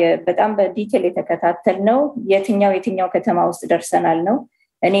 እንግዲህኛ በጣም በዲቴል የተከታተልነው የትኛው ከተማ ውስጥ ደርሰናል ነው።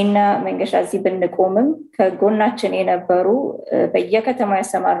 እኔና መንገሻ እዚህ ብንቆምም ከጎናችን የነበሩ በየከተማው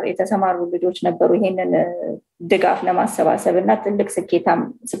የተሰማሩ ልጆች ነበሩ ይሄንን ድጋፍ ለማሰባሰብና ትልቅ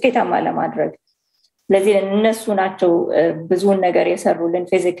ስኬታማ ለማድረግ። ስለዚህ እነሱ ናቸው ብዙውን ነገር የሰሩልን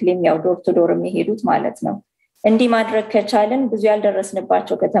ፊዚካሊም ያው ዶር ቱ ዶር የሚሄዱት ማለት ነው። እንዲህ ማድረግ ከቻልን ብዙ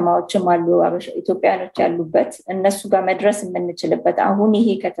ያልደረስንባቸው ከተማዎችም አሉ ኢትዮጵያኖች ያሉበት እነሱ ጋር መድረስ የምንችልበት አሁን ይሄ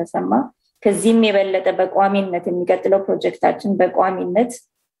ከተሰማ ከዚህም የበለጠ በቋሚነት የሚቀጥለው ፕሮጀክታችን በቋሚነት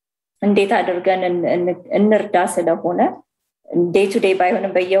እንዴት አድርገን እንርዳ ስለሆነ ዴይ ቱ ዴይ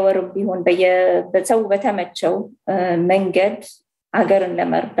ባይሆንም በየወሩ ቢሆን በሰው በተመቸው መንገድ አገርን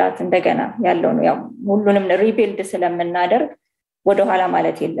ለመርዳት እንደገና ያለው ነው። ያው ሁሉንም ሪቢልድ ስለምናደርግ ወደ ኋላ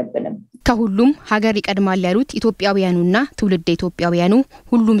ማለት የለብንም። ከሁሉም ሀገር ይቀድማል ያሉት ኢትዮጵያውያኑና ትውልደ ኢትዮጵያውያኑ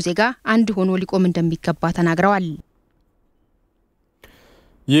ሁሉም ዜጋ አንድ ሆኖ ሊቆም እንደሚገባ ተናግረዋል።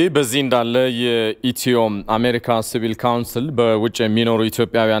 ይህ በዚህ እንዳለ የኢትዮ አሜሪካ ሲቪል ካውንስል በውጭ የሚኖሩ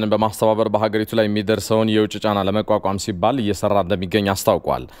ኢትዮጵያውያንን በማስተባበር በሀገሪቱ ላይ የሚደርሰውን የውጭ ጫና ለመቋቋም ሲባል እየሰራ እንደሚገኝ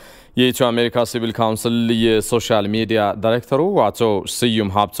አስታውቋል። የኢትዮ አሜሪካ ሲቪል ካውንስል የሶሻል ሚዲያ ዳይሬክተሩ አቶ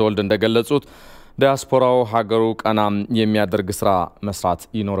ስዩም ሀብተወልድ እንደገለጹት ዲያስፖራው ሀገሩ ቀናም የሚያደርግ ስራ መስራት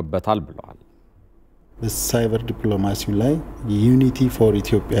ይኖርበታል ብለዋል። በሳይበር ዲፕሎማሲው ላይ ዩኒቲ ፎር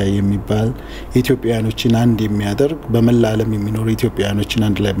ኢትዮጵያ የሚባል ኢትዮጵያኖችን አንድ የሚያደርግ በመላ ዓለም የሚኖሩ ኢትዮጵያኖችን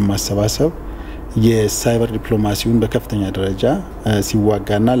አንድ ላይ በማሰባሰብ የሳይበር ዲፕሎማሲውን በከፍተኛ ደረጃ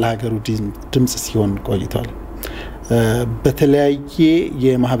ሲዋጋና ለሀገሩ ድምጽ ሲሆን ቆይቷል። በተለያየ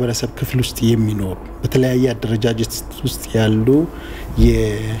የማህበረሰብ ክፍል ውስጥ የሚኖሩ በተለያየ አደረጃጀት ውስጥ ያሉ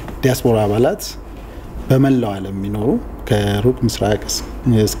የዲያስፖራ አባላት በመላው ዓለም የሚኖሩ ከሩቅ ምስራቅ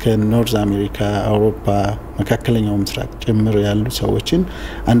እስከ ኖርዝ አሜሪካ፣ አውሮፓ፣ መካከለኛው ምስራቅ ጭምር ያሉ ሰዎችን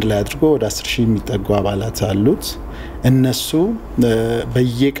አንድ ላይ አድርጎ ወደ 10,000 የሚጠጉ አባላት አሉት። እነሱ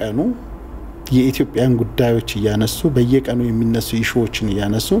በየቀኑ የኢትዮጵያን ጉዳዮች እያነሱ በየቀኑ የሚነሱ ኢሹዎችን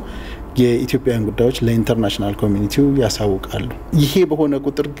እያነሱ የኢትዮጵያን ጉዳዮች ለኢንተርናሽናል ኮሚኒቲው ያሳውቃሉ። ይሄ በሆነ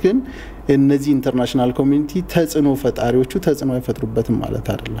ቁጥር ግን እነዚህ ኢንተርናሽናል ኮሚኒቲ ተጽዕኖ ፈጣሪዎቹ ተጽዕኖ አይፈጥሩበትም ማለት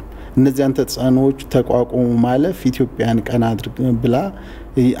አይደለም። እነዚያን ተጽዕኖዎች ተቋቁሞ ማለፍ ኢትዮጵያን ቀና አድርግ ብላ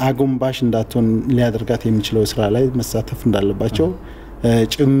አጎንባሽ እንዳትሆን ሊያደርጋት የሚችለው ስራ ላይ መሳተፍ እንዳለባቸው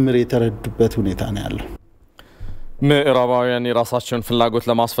ጭምር የተረዱበት ሁኔታ ነው ያለው። ምዕራባውያን የራሳቸውን ፍላጎት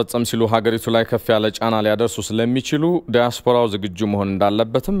ለማስፈጸም ሲሉ ሀገሪቱ ላይ ከፍ ያለ ጫና ሊያደርሱ ስለሚችሉ ዲያስፖራው ዝግጁ መሆን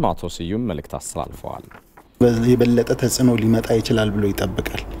እንዳለበትም አቶ ስዩም መልእክት አስተላልፈዋል። የበለጠ ተጽዕኖ ሊመጣ ይችላል ብሎ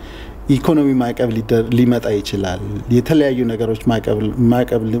ይጠብቃል። ኢኮኖሚ ማዕቀብ ሊመጣ ይችላል። የተለያዩ ነገሮች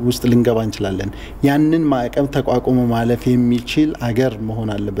ማዕቀብ ውስጥ ልንገባ እንችላለን። ያንን ማዕቀብ ተቋቁሞ ማለፍ የሚችል አገር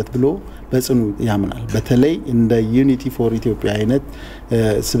መሆን አለበት ብሎ በጽኑ ያምናል። በተለይ እንደ ዩኒቲ ፎር ኢትዮጵያ አይነት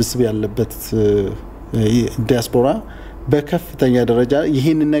ስብስብ ያለበት ዲያስፖራ በከፍተኛ ደረጃ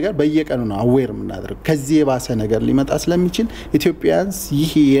ይህንን ነገር በየቀኑ ነው አዌር የምናደርግ። ከዚህ የባሰ ነገር ሊመጣ ስለሚችል ኢትዮጵያንስ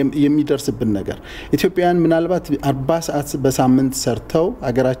ይህ የሚደርስብን ነገር ኢትዮጵያን ምናልባት 40 ሰዓት በሳምንት ሰርተው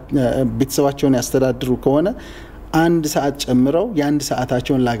ቤተሰባቸውን ያስተዳድሩ ከሆነ 1 ሰዓት ጨምረው የ1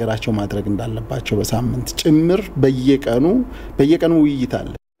 ሰዓታቸውን ለሀገራቸው ማድረግ እንዳለባቸው በሳምንት ጭምር በየቀኑ ውይይት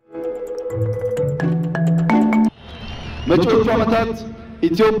አለ። መጪዎቹ ዓመታት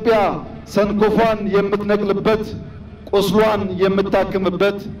ኢትዮጵያ ሰንኮፏን የምትነቅልበት፣ ቁስሏን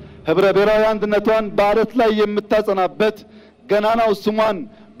የምታክምበት፣ ህብረ ብሔራዊ አንድነቷን በአለት ላይ የምታጸናበት፣ ገናናው ስሟን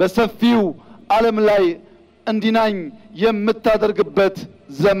በሰፊው ዓለም ላይ እንዲናኝ የምታደርግበት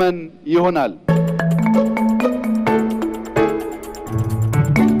ዘመን ይሆናል።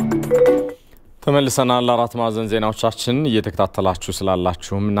 ተመልሰናል። አራት ማዕዘን ዜናዎቻችን እየተከታተላችሁ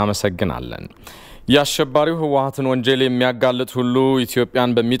ስላላችሁም እናመሰግናለን። የአሸባሪው ህወሓትን ወንጀል የሚያጋልጥ ሁሉ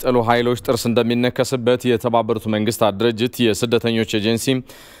ኢትዮጵያን በሚጠሉ ኃይሎች ጥርስ እንደሚነከስበት የተባበሩት መንግስታት ድርጅት የስደተኞች ኤጀንሲ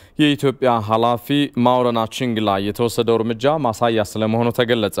የኢትዮጵያ ኃላፊ ማውረና ቺንግላ የተወሰደው እርምጃ ማሳያ ስለመሆኑ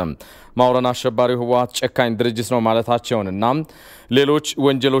ተገለጸ። ማውረና አሸባሪው ህወሓት ጨካኝ ድርጅት ነው ማለታቸውንና ሌሎች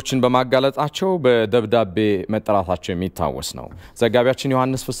ወንጀሎችን በማጋለጣቸው በደብዳቤ መጠራታቸው የሚታወስ ነው። ዘጋቢያችን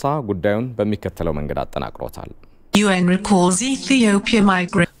ዮሐንስ ፍስሐ ጉዳዩን በሚከተለው መንገድ አጠናቅሮታል። UN recalls Ethiopian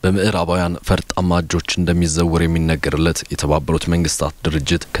migrants በምዕራባውያን ፈርጣማ እጆች እንደሚዘወር የሚነገርለት የተባበሩት መንግስታት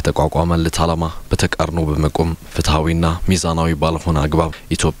ድርጅት ከተቋቋመለት ዓላማ በተቃርኖ በመቆም ፍትሃዊና ሚዛናዊ ባልሆነ አግባብ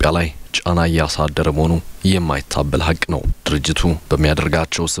ኢትዮጵያ ላይ ጫና ያሳደረ መሆኑ የማይታበል ሀቅ ነው። ድርጅቱ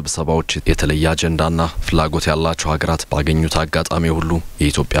በሚያደርጋቸው ስብሰባዎች የተለየ አጀንዳና ፍላጎት ያላቸው ሀገራት ባገኙት አጋጣሚ ሁሉ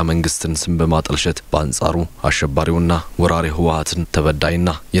የኢትዮጵያ መንግስትን ስም በማጠልሸት በአንጻሩ አሸባሪውና ወራሪ ህወሓትን ተበዳይና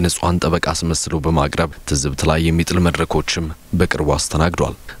የንጹሃን ጠበቃ አስመስሎ በማቅረብ ትዝብት ላይ የሚጥል መድረኮችም በቅርቡ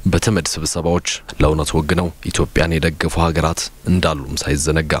አስተናግዷል። በተመድ ስብሰባዎች ለእውነት ወግነው ኢትዮጵያን የደገፉ ሀገራት እንዳሉም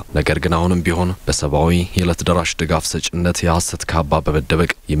ሳይዘነጋ፣ ነገር ግን አሁንም ቢሆን በሰብአዊ የዕለት ደራሽ ድጋፍ ሰጭነት የሐሰት ካባ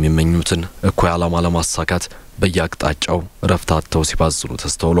በመደበቅ የሚመኙትን እኩይ ዓላማ ለማሳካት በየአቅጣጫው ረፍታተው ሲባዝኑ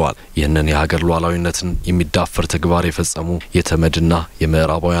ተስተውለዋል። ይህንን የሀገር ሉዓላዊነትን የሚዳፈር ተግባር የፈጸሙ የተመድና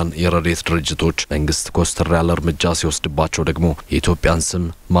የምዕራባውያን የረድኤት ድርጅቶች መንግስት ኮስተር ያለ እርምጃ ሲወስድባቸው ደግሞ የኢትዮጵያን ስም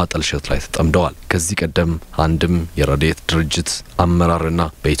ማጠልሸት ላይ ተጠምደዋል። ከዚህ ቀደም አንድም የረድኤት ድርጅት አመራርና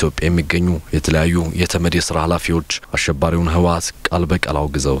በኢትዮጵያ የሚገኙ የተለያዩ የተመድ የሥራ ኃላፊዎች አሸባሪውን ህወሓት ቃል በቃል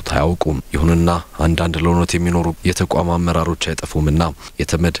አውግዘው አያውቁም። ይሁንና አንዳንድ ለእውነት የሚኖሩ የተቋም አመራሮች አይጠፉምና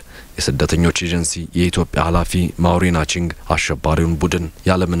የተመድ የስደተኞች ኤጀንሲ የኢትዮጵያ ኃላፊ ማውሪና ቺንግ አሸባሪውን ቡድን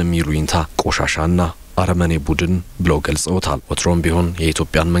ያለምንም ይሉኝታ ቆሻሻና አረመኔ ቡድን ብለው ገልጸውታል። ወትሮም ቢሆን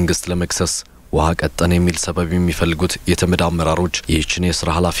የኢትዮጵያን መንግስት ለመክሰስ ውሃ ቀጠን የሚል ሰበብ የሚፈልጉት የተመድ አመራሮች ይህችን የሥራ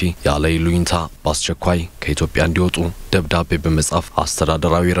ኃላፊ ያለ ይሉኝታ በአስቸኳይ ከኢትዮጵያ እንዲወጡ ደብዳቤ በመጻፍ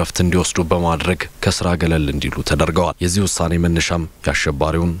አስተዳደራዊ ረፍት እንዲወስዱ በማድረግ ከስራ ገለል እንዲሉ ተደርገዋል። የዚህ ውሳኔ መነሻም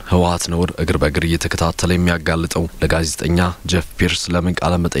ያሸባሪውን ህወሓት ነውር እግር በእግር እየተከታተለ የሚያጋልጠው ለጋዜጠኛ ጄፍ ፒርስ ለምን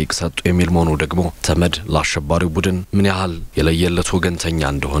ቃለ መጠይቅ ሰጡ የሚል መሆኑ ደግሞ ተመድ ለአሸባሪው ቡድን ምን ያህል የለየለት ወገንተኛ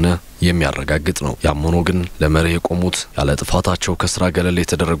እንደሆነ የሚያረጋግጥ ነው። ያም ሆኖ ግን ለመርህ የቆሙት ያለ ጥፋታቸው ከስራ ገለል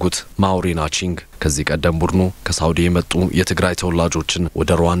የተደረጉት ማውሪና ቺንግ ከዚህ ቀደም ቡድኑ ከሳውዲ የመጡ የትግራይ ተወላጆችን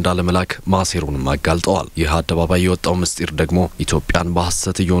ወደ ሩዋንዳ ለመላክ ማሴሩንም አጋልጠዋል። ይህ አደባባይ የወጣው ምስጢር ደግሞ ኢትዮጵያን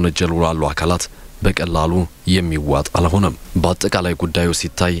በሐሰት እየወነጀሉ ላሉ አካላት በቀላሉ የሚዋጥ አልሆነም። በአጠቃላይ ጉዳዩ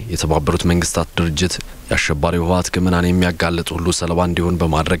ሲታይ የተባበሩት መንግስታት ድርጅት የአሸባሪው ህወሓት ገመናን የሚያጋልጥ ሁሉ ሰለባ እንዲሆን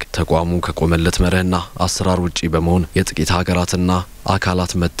በማድረግ ተቋሙ ከቆመለት መርህና አሰራር ውጪ በመሆን የጥቂት ሀገራትና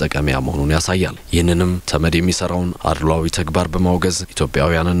አካላት መጠቀሚያ መሆኑን ያሳያል። ይህንንም ተመድ የሚሰራውን አድሏዊ ተግባር በማውገዝ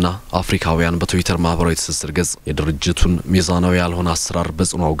ኢትዮጵያውያንና አፍሪካውያን በትዊተር ማህበራዊ ትስስር ገጽ የድርጅቱን ሚዛናዊ ያልሆነ አሰራር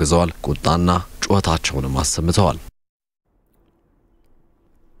በጽኑ አውግዘዋል። ቁጣና ጩኸታቸውንም አሰምተዋል።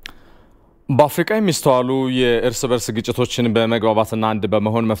 በአፍሪካ የሚስተዋሉ የእርስ በርስ ግጭቶችን በመግባባትና አንድ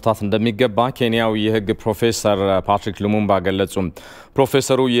በመሆን መፍታት እንደሚገባ ኬንያዊ የህግ ፕሮፌሰር ፓትሪክ ሉሙምባ ገለጹ።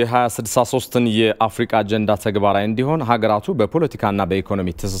 ፕሮፌሰሩ የ2063ን የአፍሪካ አጀንዳ ተግባራዊ እንዲሆን ሀገራቱ በፖለቲካና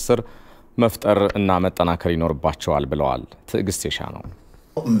በኢኮኖሚ ትስስር መፍጠር እና መጠናከር ይኖርባቸዋል ብለዋል። ትዕግስት የሻ ነው።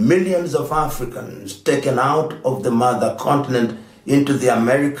 Millions of Africans taken out of the mother continent into the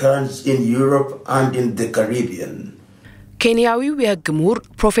Americas, in Europe and in the Caribbean. ኬንያዊው የህግ ምሁር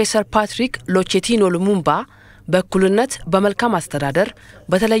ፕሮፌሰር ፓትሪክ ሎቼቲኖ ሉሙምባ በእኩልነት በመልካም አስተዳደር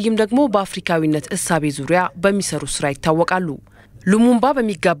በተለይም ደግሞ በአፍሪካዊነት እሳቤ ዙሪያ በሚሰሩ ስራ ይታወቃሉ። ሉሙምባ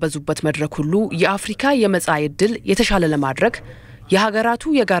በሚጋበዙበት መድረክ ሁሉ የአፍሪካ የመጻኢ ዕድል የተሻለ ለማድረግ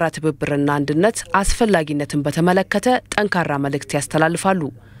የሀገራቱ የጋራ ትብብርና አንድነት አስፈላጊነትን በተመለከተ ጠንካራ መልእክት ያስተላልፋሉ።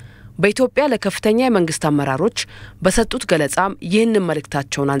 በኢትዮጵያ ለከፍተኛ የመንግስት አመራሮች በሰጡት ገለጻም ይህንን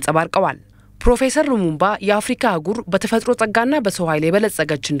መልእክታቸውን አንጸባርቀዋል። ፕሮፌሰር ሉሙምባ የአፍሪካ አህጉር በተፈጥሮ ጸጋና በሰው ኃይል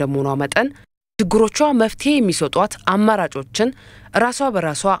የበለጸገች እንደመሆኗ መጠን ችግሮቿ መፍትሄ የሚሰጧት አማራጮችን ራሷ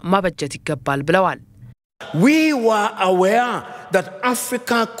በራሷ ማበጀት ይገባል ብለዋል። We were aware that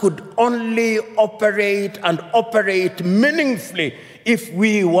Africa could only operate meaningfully if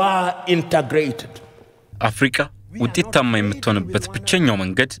we were integrated. አፍሪካ ውጤታማ የምትሆንበት ብቸኛው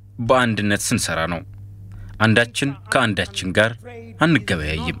መንገድ በአንድነት ስንሰራ ነው። አንዳችን ከአንዳችን ጋር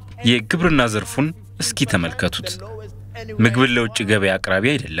አንገበያይም። የግብርና ዘርፉን እስኪ ተመልከቱት። ምግብን ለውጭ ገበያ አቅራቢ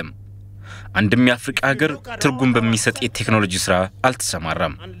አይደለም። አንድም የአፍሪካ ሀገር ትርጉም በሚሰጥ የቴክኖሎጂ ስራ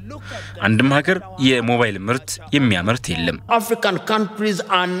አልተሰማራም። አንድም ሀገር የሞባይል ምርት የሚያመርት የለም። African countries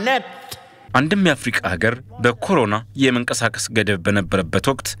are net. አንድም የአፍሪካ ሀገር በኮሮና የመንቀሳቀስ ገደብ በነበረበት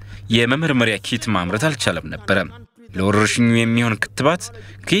ወቅት የመመርመሪያ ኪት ማምረት አልቻለም ነበር። ለወረርሽኙ የሚሆን ክትባት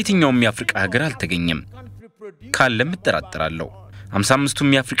ከየትኛውም የአፍሪካ ሀገር አልተገኘም። ካለም እጠራጠራለሁ።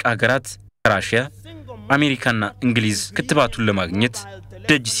 55ቱም የአፍሪካ ሀገራት ራሽያ፣ አሜሪካና እንግሊዝ ክትባቱን ለማግኘት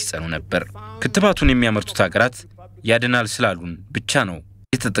ደጅ ሲጸኑ ነበር። ክትባቱን የሚያመርቱት ሀገራት ያድናል ስላሉን ብቻ ነው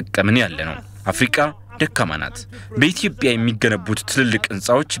የተጠቀምን ያለነው። አፍሪካ ደካማ ናት። በኢትዮጵያ የሚገነቡት ትልልቅ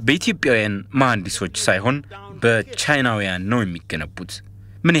ህንጻዎች በኢትዮጵያውያን መሐንዲሶች ሳይሆን በቻይናውያን ነው የሚገነቡት።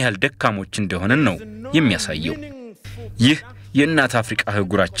 ምን ያህል ደካሞች እንደሆነን ነው የሚያሳየው። ይህ የእናት አፍሪካ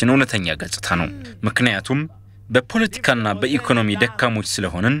አህጉራችን እውነተኛ ገጽታ ነው። ምክንያቱም በፖለቲካና በኢኮኖሚ ደካሞች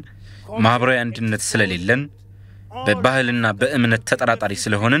ስለሆነን፣ ማህበራዊ አንድነት ስለሌለን፣ በባህልና በእምነት ተጠራጣሪ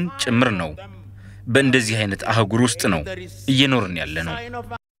ስለሆነን ጭምር ነው። በእንደዚህ አይነት አህጉር ውስጥ ነው እየኖርን ያለነው።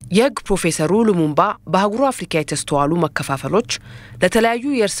 የህግ ፕሮፌሰሩ ሉሙምባ በአህጉሩ አፍሪካ የተስተዋሉ መከፋፈሎች ለተለያዩ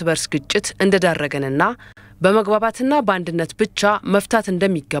የእርስ በርስ ግጭት እንደዳረገንና በመግባባትና በአንድነት ብቻ መፍታት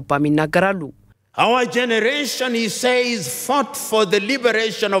እንደሚገባም ይናገራሉ። Our generation, he says, fought for the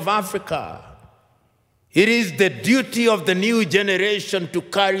liberation of Africa. It is the duty of the new generation to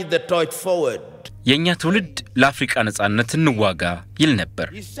carry the torch forward. የኛ ትውልድ ለአፍሪካ ነጻነት እንዋጋ ይል ነበር።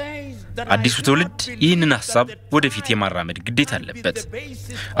 አዲሱ ትውልድ ይህንን ሐሳብ ወደፊት የማራመድ ግዴታ አለበት።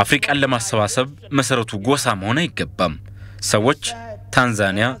 አፍሪካን ለማሰባሰብ መሰረቱ ጎሳ መሆን አይገባም። ሰዎች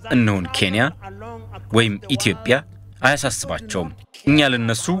ታንዛኒያ እንሆን ኬንያ ወይም ኢትዮጵያ አያሳስባቸውም። እኛ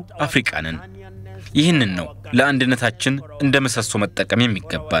ለነሱ አፍሪካ ነን። ይህንን ነው ለአንድነታችን እንደ መሰሶ መጠቀም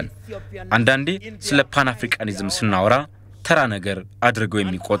የሚገባን። አንዳንዴ ስለ ፓን አፍሪካኒዝም ስናወራ ተራ ነገር አድርገው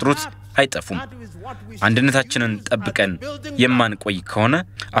የሚቆጥሩት አይጠፉም። አንድነታችንን ጠብቀን የማንቆይ ከሆነ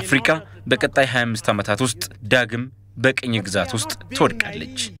አፍሪካ በቀጣይ 25 ዓመታት ውስጥ ዳግም በቅኝ ግዛት ውስጥ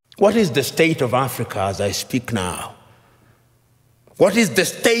ትወድቃለች። What is the state of Africa as I speak now? What is the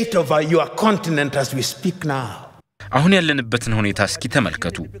state of your continent as we speak now? አሁን ያለንበትን ሁኔታ እስኪ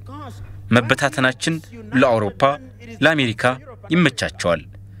ተመልከቱ። መበታተናችን ለአውሮፓ ለአሜሪካ ይመቻቸዋል።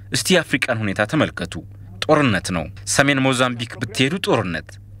 እስቲ የአፍሪካን ሁኔታ ተመልከቱ። ጦርነት ነው። ሰሜን ሞዛምቢክ ብትሄዱ ጦርነት፣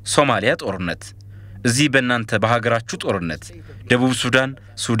 ሶማሊያ ጦርነት፣ እዚህ በእናንተ በሀገራችሁ ጦርነት፣ ደቡብ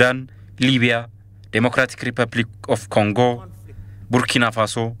ሱዳን፣ ሊቢያ፣ ዴሞክራቲክ ሪፐብሊክ ኦፍ ኮንጎ፣ ቡርኪና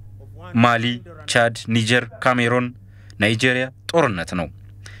ፋሶ፣ ማሊ፣ ቻድ፣ ኒጀር፣ ካሜሩን፣ ናይጄሪያ ጦርነት ነው።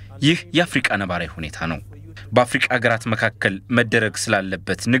 ይህ የአፍሪካ ነባራዊ ሁኔታ ነው። በአፍሪካ ሀገራት መካከል መደረግ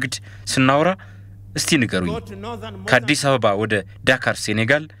ስላለበት ንግድ ስናወራ እስቲ ንገሩኝ። ከአዲስ አበባ ወደ ዳካር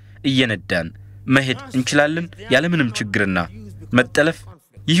ሴኔጋል እየነዳን መሄድ እንችላለን ያለምንም ችግርና መጠለፍ?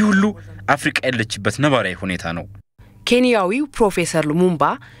 ይህ ሁሉ አፍሪካ ያለችበት ነባራዊ ሁኔታ ነው። ኬንያዊው ፕሮፌሰር ሉሙምባ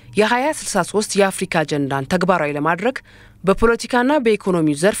የ2063 የአፍሪካ አጀንዳን ተግባራዊ ለማድረግ በፖለቲካና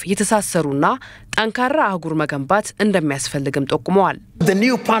በኢኮኖሚው ዘርፍ የተሳሰሩና ጠንካራ አህጉር መገንባት እንደሚያስፈልግም ጠቁመዋል። The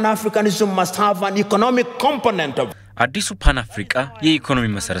new Pan-Africanism must have an economic component of አዲሱ ፓን አፍሪካ የኢኮኖሚ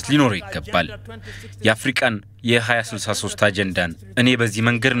መሰረት ሊኖረው ይገባል። የአፍሪካን የ2063 አጀንዳን እኔ በዚህ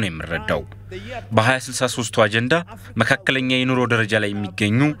መንገድ ነው የምረዳው። በ2063 አጀንዳ መካከለኛ የኑሮ ደረጃ ላይ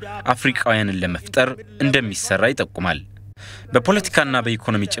የሚገኙ አፍሪካውያንን ለመፍጠር እንደሚሰራ ይጠቁማል። በፖለቲካና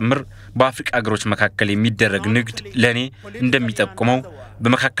በኢኮኖሚ ጭምር በአፍሪካ ሀገሮች መካከል የሚደረግ ንግድ ለኔ እንደሚጠቁመው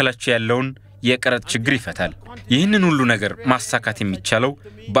በመካከላቸው ያለውን የቀረጥ ችግር ይፈታል። ይህንን ሁሉ ነገር ማሳካት የሚቻለው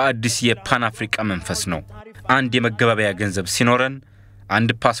በአዲስ የፓን አፍሪካ መንፈስ ነው። አንድ የመገባበያ ገንዘብ ሲኖረን፣ አንድ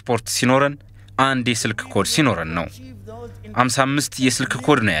ፓስፖርት ሲኖረን፣ አንድ የስልክ ኮድ ሲኖረን ነው። 55 የስልክ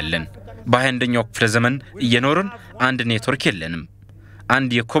ኮድ ነው ያለን። በ21ኛው ክፍለ ዘመን እየኖርን አንድ ኔትወርክ የለንም።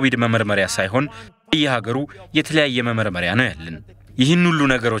 አንድ የኮቪድ መመርመሪያ ሳይሆን የሀገሩ የተለያየ መመርመሪያ ነው ያለን። ይህን ሁሉ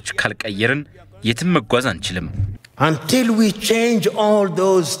ነገሮች ካልቀየርን የትም መጓዝ አንችልም። Until we change all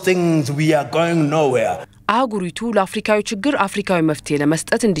those things, we are going nowhere. አህጉሪቱ ለአፍሪካዊ ችግር አፍሪካዊ መፍትሄ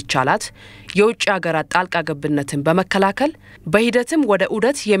ለመስጠት እንዲቻላት የውጭ ሀገራት ጣልቃ ገብነትን በመከላከል በሂደትም ወደ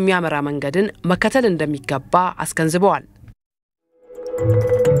ዑደት የሚያመራ መንገድን መከተል እንደሚገባ አስገንዝበዋል።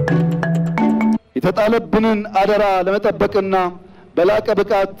 የተጣለብንን አደራ ለመጠበቅና በላቀ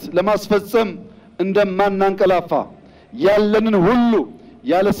ብቃት ለማስፈጸም እንደማናንቀላፋ ያለንን ሁሉ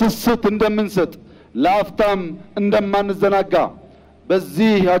ያለ ስስት እንደምንሰጥ ለአፍታም እንደማንዘናጋ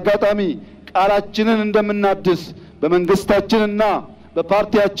በዚህ አጋጣሚ ቃላችንን እንደምናድስ በመንግስታችንና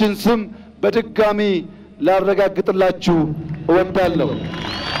በፓርቲያችን ስም በድጋሚ ላረጋግጥላችሁ እወዳለሁ።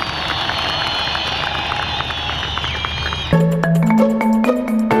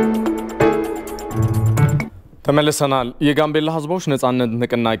 ተመልሰናል። የጋምቤላ ህዝቦች ነጻነት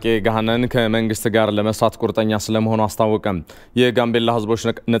ንቅናቄ ጋህነን ከመንግስት ጋር ለመስራት ቁርጠኛ ስለመሆኑ አስታወቀ። የጋምቤላ ህዝቦች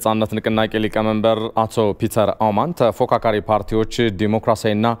ነጻነት ንቅናቄ ሊቀመንበር አቶ ፒተር አውማን ተፎካካሪ ፓርቲዎች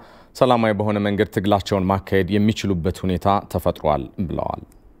ዲሞክራሲያዊና ሰላማዊ በሆነ መንገድ ትግላቸውን ማካሄድ የሚችሉበት ሁኔታ ተፈጥሯል ብለዋል።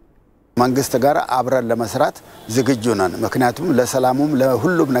 መንግስት ጋር አብረን ለመስራት ዝግጁ ነን። ምክንያቱም ለሰላሙም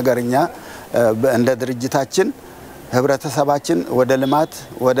ለሁሉም ነገርኛ እንደ ድርጅታችን ህብረተሰባችን ወደ ልማት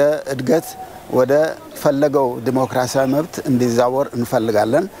ወደ እድገት ወደ ፈለገው ዲሞክራሲያዊ መብት እንዲዛወር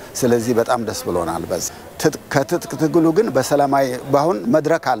እንፈልጋለን። ስለዚህ በጣም ደስ ብሎናል። ከትጥቅ ትግሉ ግን በሰላማዊ ባሁን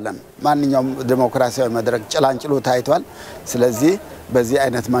መድረክ አለን። ማንኛውም ዲሞክራሲያዊ መድረክ ጭላንጭሉ ታይቷል። ስለዚህ በዚህ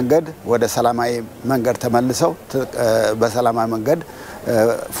አይነት መንገድ ወደ ሰላማዊ መንገድ ተመልሰው በሰላማዊ መንገድ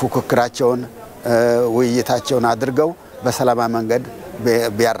ፉክክራቸውን ውይይታቸውን አድርገው በሰላማዊ መንገድ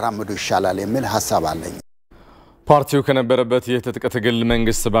ቢያራምዱ ይሻላል የሚል ሐሳብ አለኝ። ፓርቲው ከነበረበት የትጥቅ ትግል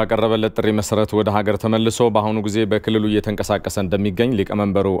መንግስት ባቀረበለት ጥሪ መሰረት ወደ ሀገር ተመልሶ በአሁኑ ጊዜ በክልሉ እየተንቀሳቀሰ እንደሚገኝ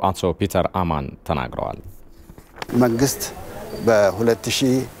ሊቀመንበሩ አቶ ፒተር አማን ተናግረዋል። መንግስት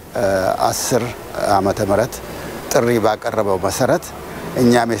በ2010 ዓመተ ምህረት ጥሪ ባቀረበው መሰረት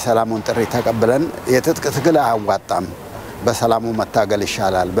እኛም የሰላሙን ጥሪ ተቀብለን የትጥቅ ትግል አያዋጣም፣ በሰላሙ መታገል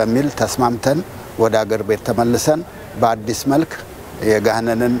ይሻላል በሚል ተስማምተን ወደ ሀገር ቤት ተመልሰን በአዲስ መልክ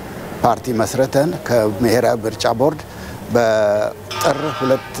የጋህነንን ፓርቲ መስረተን ከብሔራዊ ምርጫ ቦርድ በጥር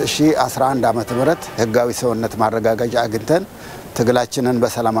 2011 ዓመተ ምህረት ህጋዊ ሰውነት ማረጋገጫ አግኝተን ትግላችንን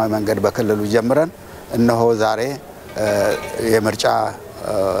በሰላማዊ መንገድ በክልሉ ጀምረን እነሆ ዛሬ ምርጫ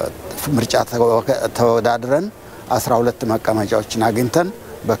ተወዳድረን 12 መቀመጫዎችን አግኝተን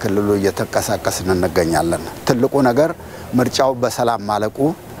በክልሉ እየተንቀሳቀስን እንገኛለን። ትልቁ ነገር ምርጫው በሰላም ማለቁ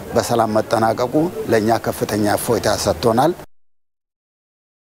በሰላም መጠናቀቁ ለኛ ከፍተኛ እፎይታ ሰጥቶናል።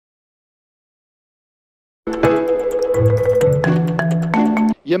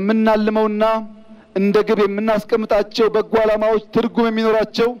 የምናልመውና እንደ ግብ የምናስቀምጣቸው በጎ ዓላማዎች ትርጉም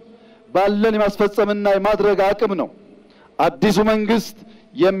የሚኖራቸው ባለን የማስፈጸምና የማድረግ አቅም ነው። አዲሱ መንግስት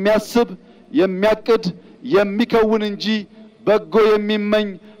የሚያስብ የሚያቅድ የሚከውን እንጂ በጎ የሚመኝ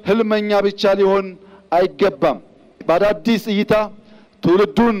ህልመኛ ብቻ ሊሆን አይገባም። በአዲስ እይታ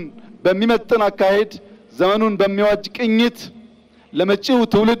ትውልዱን በሚመጥን አካሄድ ዘመኑን በሚዋጅ ቅኝት ለመጪው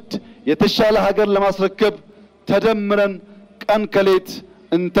ትውልድ የተሻለ ሀገር ለማስረከብ ተደምረን ቀን ከሌት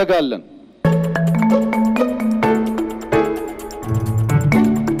እንተጋለን።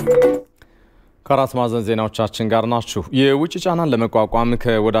 ከአራት ማዕዘን ዜናዎቻችን ጋር ናችሁ። የውጭ ጫናን ለመቋቋም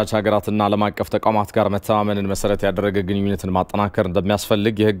ከወዳጅ ሀገራትና ዓለም አቀፍ ተቋማት ጋር መተማመንን መሰረት ያደረገ ግንኙነትን ማጠናከር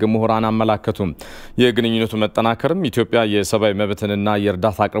እንደሚያስፈልግ የህግ ምሁራን አመላከቱ። የግንኙነቱ መጠናከርም ኢትዮጵያ የሰብአዊ መብትንና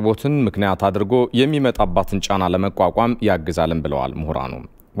የእርዳታ አቅርቦትን ምክንያት አድርጎ የሚመጣባትን ጫና ለመቋቋም ያግዛልን ብለዋል ምሁራኑ።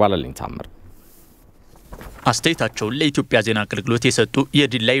 ዋለልኝ ታምር አስተያየታቸውን ለኢትዮጵያ ዜና አገልግሎት የሰጡ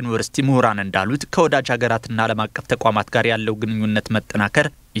የዲላ ዩኒቨርሲቲ ምሁራን እንዳሉት ከወዳጅ ሀገራትና ዓለም አቀፍ ተቋማት ጋር ያለው ግንኙነት መጠናከር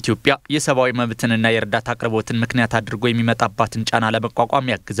ኢትዮጵያ የሰብአዊ መብትንና የእርዳታ አቅርቦትን ምክንያት አድርጎ የሚመጣባትን ጫና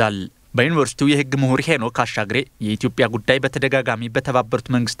ለመቋቋም ያግዛል። በዩኒቨርሲቲው የህግ ምሁር ሄኖክ አሻግሬ የኢትዮጵያ ጉዳይ በተደጋጋሚ በተባበሩት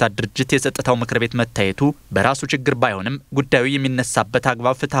መንግስታት ድርጅት የጸጥታው ምክር ቤት መታየቱ በራሱ ችግር ባይሆንም ጉዳዩ የሚነሳበት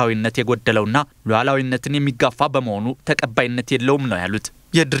አግባብ ፍትሃዊነት የጎደለውና ሉዓላዊነትን የሚጋፋ በመሆኑ ተቀባይነት የለውም ነው ያሉት።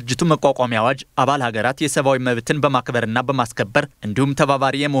 የድርጅቱ መቋቋሚያ አዋጅ አባል ሀገራት የሰብአዊ መብትን በማክበርና በማስከበር እንዲሁም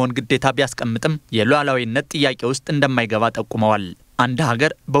ተባባሪ የመሆን ግዴታ ቢያስቀምጥም የሉዓላዊነት ጥያቄ ውስጥ እንደማይገባ ጠቁመዋል። አንድ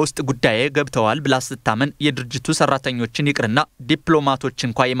ሀገር በውስጥ ጉዳይ ገብተዋል ብላ ስታመን የድርጅቱ ሰራተኞችን ይቅርና ዲፕሎማቶች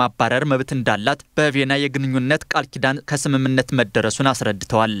እንኳን የማባረር መብት እንዳላት በቪየና የግንኙነት ቃል ኪዳን ከስምምነት መደረሱን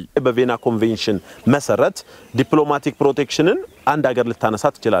አስረድተዋል። በቪየና ኮንቬንሽን መሰረት ዲፕሎማቲክ ፕሮቴክሽንን አንድ ሀገር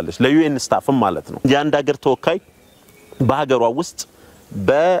ልታነሳ ትችላለች፣ ለዩኤን ስታፍም ማለት ነው። የአንድ ሀገር ተወካይ በሀገሯ ውስጥ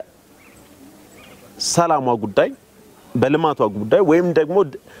በሰላሟ ጉዳይ፣ በልማቷ ጉዳይ ወይም ደግሞ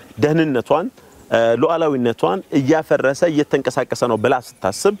ደህንነቷን ሉዓላዊነቷን እያፈረሰ እየተንቀሳቀሰ ነው ብላ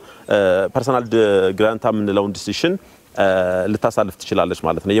ስታስብ ፐርሰናል ግራንታ ምንለውን ዲሲሽን ልታሳልፍ ትችላለች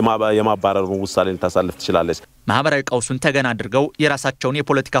ማለት ነው። የማባረሩን ውሳኔ ልታሳልፍ ትችላለች። ማህበራዊ ቀውሱን ተገና አድርገው የራሳቸውን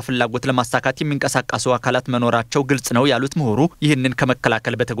የፖለቲካ ፍላጎት ለማሳካት የሚንቀሳቀሱ አካላት መኖራቸው ግልጽ ነው ያሉት ምሁሩ ይህንን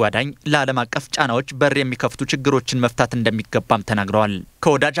ከመከላከል በተጓዳኝ ለዓለም አቀፍ ጫናዎች በር የሚከፍቱ ችግሮችን መፍታት እንደሚገባም ተናግረዋል።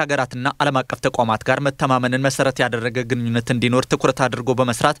 ከወዳጅ ሀገራትና ዓለም አቀፍ ተቋማት ጋር መተማመንን መሰረት ያደረገ ግንኙነት እንዲኖር ትኩረት አድርጎ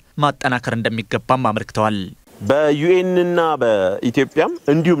በመስራት ማጠናከር እንደሚገባም አመልክተዋል። በዩኤንና በኢትዮጵያም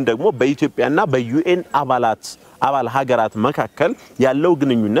እንዲሁም ደግሞ በኢትዮጵያና በዩኤን አባል ሀገራት መካከል ያለው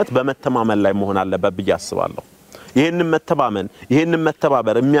ግንኙነት በመተማመን ላይ መሆን አለበት ብዬ አስባለሁ። ይሄንን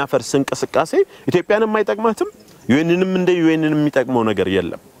መተባበር የሚያፈርስ እንቅስቃሴ ኢትዮጵያንም አይጠቅማትም፣ ዩኤንንም እንደ ዩኤንን የሚጠቅመው ነገር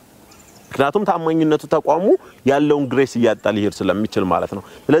የለም። ምክንያቱም ታማኝነቱ ተቋሙ ያለውን ግሬስ እያጣ ሊሄድ ስለሚችል ማለት ነው።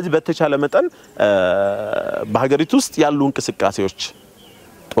 ስለዚህ በተቻለ መጠን በሀገሪቱ ውስጥ ያሉ እንቅስቃሴዎች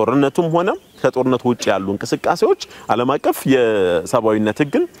ጦርነቱም ሆነ ከጦርነቱ ውጪ ያሉ እንቅስቃሴዎች ዓለም አቀፍ የሰብአዊነት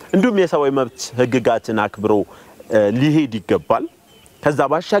ህግን እንዲሁም የሰብአዊ መብት ህግጋትን አክብሮ ሊሄድ ይገባል። ከዛ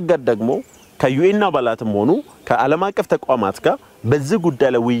ባሻገር ደግሞ ከዩኤን አባላትም ሆኑ ከዓለም አቀፍ ተቋማት ጋር በዚህ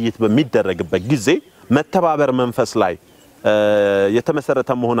ጉዳይ ላይ ውይይት በሚደረግበት ጊዜ መተባበር መንፈስ ላይ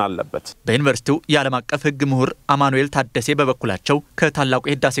የተመሰረተ መሆን አለበት። በዩኒቨርሲቲው የዓለም አቀፍ ህግ ምሁር አማኑኤል ታደሴ በበኩላቸው ከታላቁ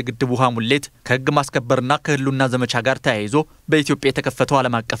የህዳሴ ግድብ ውሃ ሙሌት ከህግ ማስከበርና ከህልውና ዘመቻ ጋር ተያይዞ በኢትዮጵያ የተከፈተው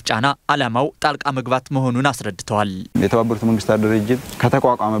ዓለም አቀፍ ጫና ዓላማው ጣልቃ መግባት መሆኑን አስረድተዋል። የተባበሩት መንግስታት ድርጅት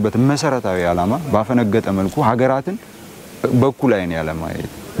ከተቋቋመበት መሰረታዊ ዓላማ ባፈነገጠ መልኩ ሀገራትን በኩል አይን ያለማየት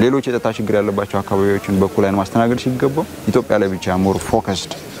ሌሎች የጸጥታ ችግር ያለባቸው አካባቢዎችን በኩል አይን ማስተናገድ ሲገባው ኢትዮጵያ ላይ ብቻ ሞር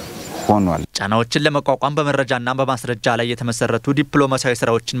ፎከስድ ሆኗል። ጫናዎችን ለመቋቋም በመረጃና በማስረጃ ላይ የተመሰረቱ ዲፕሎማሲያዊ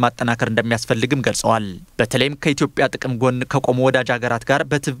ስራዎችን ማጠናከር እንደሚያስፈልግም ገልጸዋል። በተለይም ከኢትዮጵያ ጥቅም ጎን ከቆሙ ወዳጅ ሀገራት ጋር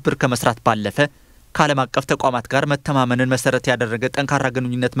በትብብር ከመስራት ባለፈ ከዓለም አቀፍ ተቋማት ጋር መተማመንን መሰረት ያደረገ ጠንካራ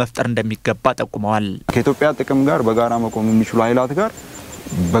ግንኙነት መፍጠር እንደሚገባ ጠቁመዋል። ከኢትዮጵያ ጥቅም ጋር በጋራ መቆም የሚችሉ ኃይላት ጋር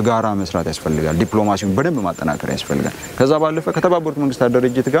በጋራ መስራት ያስፈልጋል። ዲፕሎማሲውን በደንብ ማጠናከር ያስፈልጋል። ከዛ ባለፈ ከተባበሩት መንግስታት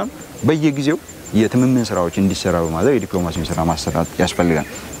ድርጅት ጋር በየጊዜው የትምምን ስራዎች እንዲሰራ በማድረግ የዲፕሎማሲውን ስራ ማሰራት ያስፈልጋል።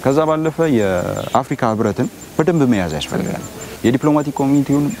 ከዛ ባለፈ የአፍሪካ ህብረትን በደንብ መያዝ ያስፈልጋል። የዲፕሎማቲክ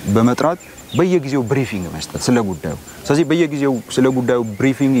ኮሚኒቲውን በመጥራት በየጊዜው ብሪፊንግ መስጠት ስለጉዳዩ። ስለዚህ በየጊዜው ስለጉዳዩ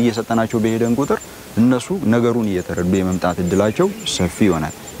ብሪፊንግ እየሰጠናቸው በሄደን ቁጥር እነሱ ነገሩን እየተረዱ የመምጣት እድላቸው ሰፊ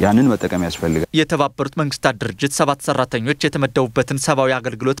ይሆናል። ያንን መጠቀም ያስፈልጋል። የተባበሩት መንግስታት ድርጅት 7 ሰራተኞች የተመደቡበትን ሰብአዊ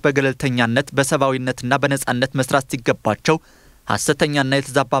አገልግሎት በገለልተኛነት በሰብአዊነትና በነጻነት መስራት ሲገባቸው ሐሰተኛና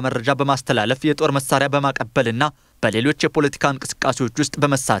የተዛባ መረጃ በማስተላለፍ የጦር መሳሪያ በማቀበልና በሌሎች የፖለቲካ እንቅስቃሴዎች ውስጥ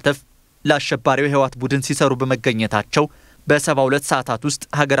በመሳተፍ ለአሸባሪው የህወሓት ቡድን ሲሰሩ በመገኘታቸው በ72 ሰዓታት ውስጥ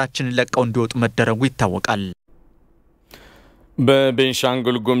ሀገራችንን ለቀው እንዲወጡ መደረጉ ይታወቃል።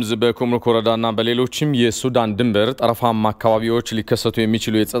 በቤንሻንጉል ጉሙዝ በኩምሩክ ወረዳና በሌሎችም የሱዳን ድንበር ጠረፋማ አካባቢዎች ሊከሰቱ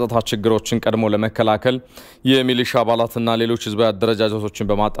የሚችሉ የጸጥታ ችግሮችን ቀድሞ ለመከላከል የሚሊሻ አባላትና ሌሎች ህዝባዊ አደረጃጀቶችን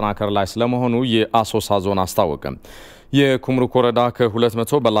በማጠናከር ላይ ስለመሆኑ የአሶሳ ዞን አስታወቀ። የኩምሩክ ወረዳ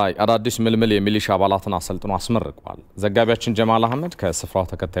ከ200 በላይ አዳዲስ ምልምል የሚሊሻ አባላትን አሰልጥኖ አስመርቋል። ዘጋቢያችን ጀማል አህመድ ከስፍራው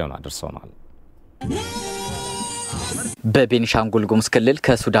ተከታዩን አድርሰውናል። በቤንሻንጉል ጉሙዝ ክልል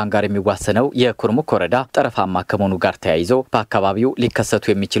ከሱዳን ጋር የሚዋሰነው የኩርሙክ ወረዳ ጠረፋማ ከመሆኑ ጋር ተያይዞ በአካባቢው ሊከሰቱ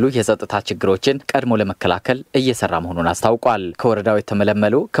የሚችሉ የጸጥታ ችግሮችን ቀድሞ ለመከላከል እየሰራ መሆኑን አስታውቋል። ከወረዳው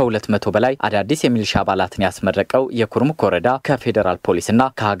የተመለመሉ ከ200 በላይ አዳዲስ የሚሊሻ አባላትን ያስመረቀው የኩርሙክ ወረዳ ከፌዴራል ፖሊስና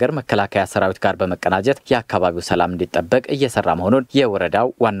ከሀገር መከላከያ ሰራዊት ጋር በመቀናጀት የአካባቢው ሰላም እንዲጠበቅ እየሰራ መሆኑን የወረዳው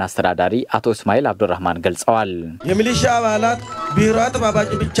ዋና አስተዳዳሪ አቶ እስማኤል አብዱራህማን ገልጸዋል። የሚሊሻ አባላት ብሔራዊ ጠባቂ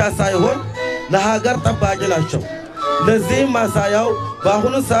ብቻ ሳይሆን ለሀገር ጠባቂ ናቸው። ለዚህም ማሳያው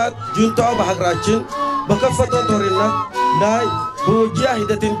በአሁኑ ሰዓት ጁንታው በሀገራችን በከፈተው ጦርነት ላይ በውጊያ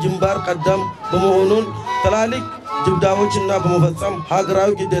ሂደትን ግንባር ቀደም በመሆኑን ትላልቅ ጅብዳዎችና በመፈጸም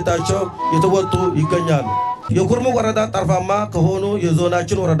ሀገራዊ ግዴታቸው የተወጡ ይገኛሉ። የኩርሙክ ወረዳ ጠርፋማ ከሆኑ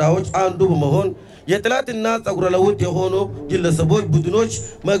የዞናችን ወረዳዎች አንዱ በመሆን የጥላትና ጸጉረ ለውጥ የሆኑ ግለሰቦች ቡድኖች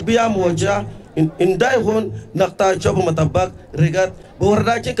መግቢያ መውጫ እንዳይሆን ነቅታቸው በመጠበቅ ረገድ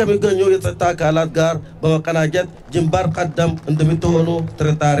በወረዳችን ከሚገኙ የጸጥታ አካላት ጋር በመቀናጀት ግንባር ቀደም እንደምትሆኑ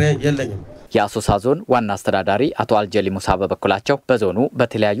ጥርጣሬ የለኝም። የአሶሳ ዞን ዋና አስተዳዳሪ አቶ አልጀሊ ሙሳ በበኩላቸው በዞኑ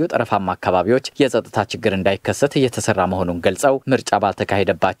በተለያዩ ጠረፋማ አካባቢዎች የጸጥታ ችግር እንዳይከሰት እየተሰራ መሆኑን ገልጸው ምርጫ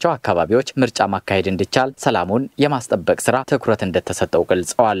ባልተካሄደባቸው አካባቢዎች ምርጫ ማካሄድ እንዲቻል ሰላሙን የማስጠበቅ ስራ ትኩረት እንደተሰጠው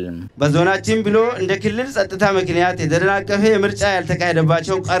ገልጸዋል። በዞናችን ብሎ እንደ ክልል ጸጥታ ምክንያት የተደናቀፈ ምርጫ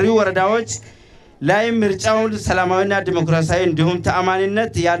ያልተካሄደባቸው ቀሪው ወረዳዎች ላይ ምርጫውን ሰላማዊና ዲሞክራሲያዊ እንዲሁም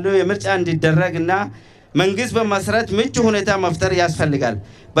ተአማኒነት ያለው የምርጫ እንዲደረግና መንግስት በመሰረት ምቹ ሁኔታ መፍጠር ያስፈልጋል።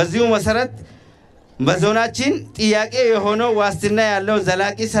 በዚሁ መሰረት በዞናችን ጥያቄ የሆነው ዋስትና ያለው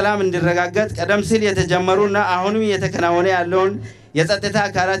ዘላቂ ሰላም እንዲረጋገጥ ቀደም ሲል የተጀመሩና አሁንም እየተከናወነ ያለውን የጸጥታ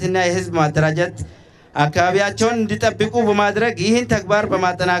አካላትና የህዝብ ማደራጀት አካባቢያቸውን እንዲጠብቁ በማድረግ ይህን ተግባር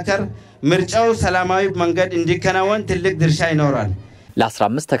በማጠናከር ምርጫው ሰላማዊ መንገድ እንዲከናወን ትልቅ ድርሻ ይኖራል።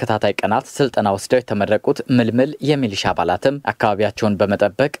 ለ15 ተከታታይ ቀናት ስልጠና ወስደው የተመረቁት ምልምል የሚሊሻ አባላትም አካባቢያቸውን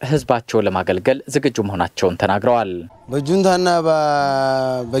በመጠበቅ ህዝባቸውን ለማገልገል ዝግጁ መሆናቸውን ተናግረዋል። በጁንታና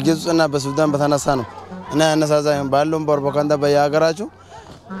በግብጽና በሱዳን በተነሳ ነው እና ያነሳሳኝ ባሉን በርቦካንዳ በያገራቸው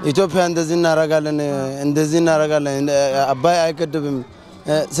ኢትዮጵያ እንደዚህ እናረጋለን አባይ አይገድብም።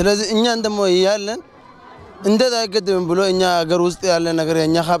 ስለዚህ እኛ እንደሞ ያለን እንደዛ አይገድብም ብሎ እኛ ሀገር ውስጥ ያለ ነገር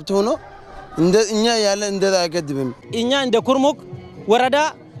የኛ ሀብት ሆኖ እኛ ያለን እንደዛ አይገድብም። እኛ እንደ ኩርሙክ ወረዳ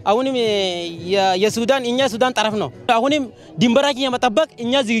አሁንም የሱዳን እኛ ሱዳን ጠረፍ ነው። አሁንም ድንበራችን የመጠበቅ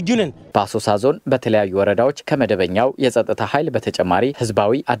እኛ ዝግጁ ነን። በአሶሳ ዞን በተለያዩ ወረዳዎች ከመደበኛው የጸጥታ ኃይል በተጨማሪ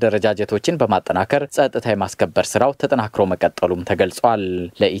ህዝባዊ አደረጃጀቶችን በማጠናከር ጸጥታ የማስከበር ስራው ተጠናክሮ መቀጠሉም ተገልጿል።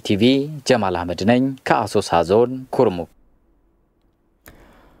 ለኢቲቪ ጀማል አህመድ ነኝ ከአሶሳ ዞን ኩርሙክ።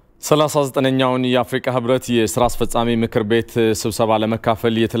 39ኛውን የአፍሪካ ህብረት የሥራ አስፈጻሚ ምክር ቤት ስብሰባ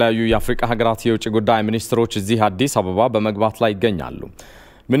ለመካፈል የተለያዩ የአፍሪካ ሀገራት የውጭ ጉዳይ ሚኒስትሮች እዚህ አዲስ አበባ በመግባት ላይ ይገኛሉ።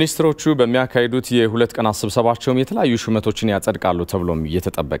 ሚኒስትሮቹ በሚያካሂዱት የሁለት ቀናት ስብሰባቸውም የተለያዩ ሹመቶችን ያጸድቃሉ ተብሎም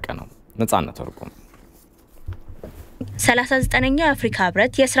እየተጠበቀ ነው። ነጻነት ወርቁም 39ኛው የአፍሪካ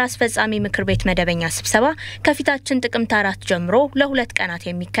ህብረት የሥራ አስፈጻሚ ምክር ቤት መደበኛ ስብሰባ ከፊታችን ጥቅምት 4 ጀምሮ ለሁለት ቀናት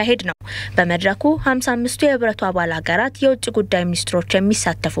የሚካሄድ ነው። በመድረኩ 55ቱ የህብረቱ አባል ሀገራት የውጭ ጉዳይ ሚኒስትሮች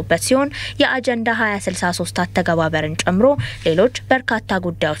የሚሳተፉበት ሲሆን የአጀንዳ 2063 አተገባበርን ጨምሮ ሌሎች በርካታ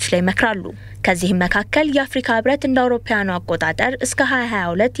ጉዳዮች ላይ ይመክራሉ። ከዚህም መካከል የአፍሪካ ህብረት እንደ አውሮፓውያኑ አቆጣጠር እስከ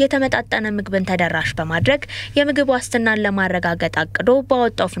 2022 የተመጣጠነ ምግብን ተደራሽ በማድረግ የምግብ ዋስትናን ለማረጋገጥ አቅዶ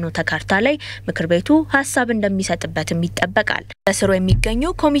ባወጣው ፍኖተ ካርታ ላይ ምክር ቤቱ ሀሳብ እንደሚሰጥበትም ይጠበቃል። በስሩ የሚገኙ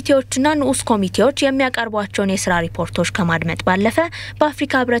ኮሚቴዎችና ንዑስ ኮሚቴዎች የሚያቀርቧቸውን የስራ ሪፖርቶች ከማድመጥ ባለፈ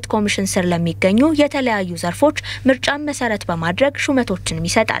በአፍሪካ ህብረት ኮሚሽን ስር ለሚገኙ የተለያዩ ዘርፎች ምርጫን መሰረት በማድረግ ሹመቶችንም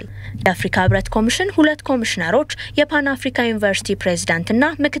ይሰጣል። የአፍሪካ ህብረት ኮሚሽን ሁለት ኮሚሽነሮች፣ የፓን አፍሪካ ዩኒቨርሲቲ ፕሬዝዳንትና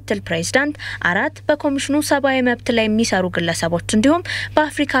ምክትል ፕሬዝዳንት፣ 4 በኮሚሽኑ ሰብአዊ መብት ላይ የሚሰሩ ግለሰቦች እንዲሁም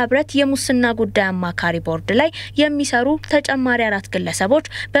በአፍሪካ ህብረት የሙስና ጉዳይ አማካሪ ቦርድ ላይ የሚሰሩ ተጨማሪ 4 ግለሰቦች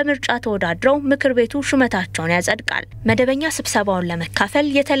በምርጫ ተወዳድረው ምክር ቤቱ ሹመታቸውን ያጸድቃል። መደበኛ ስብሰባውን ለመካፈል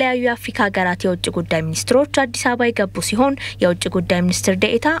የተለያዩ የአፍሪካ ሀገራት የውጭ ጉዳይ ሚኒስትሮች አዲስ አበባ የገቡ ሲሆን የውጭ ጉዳይ ሚኒስትር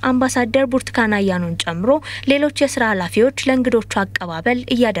ዴኤታ አምባሳደር ቡርቱካን አያኖን ጨምሮ ሌሎች የስራ ኃላፊዎች ለእንግዶቹ አቀባበል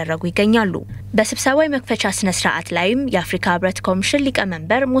እያደረጉ ይገኛሉ። በስብሰባው የመክፈቻ ስነ ስርዓት ላይም የአፍሪካ ህብረት ኮሚሽን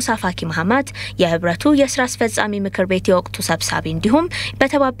ሊቀመንበር ሙሳ ፋኪ መሐመድ የህብረቱ የሥራ አስፈጻሚ ምክር ቤት የወቅቱ ሰብሳቢ እንዲሁም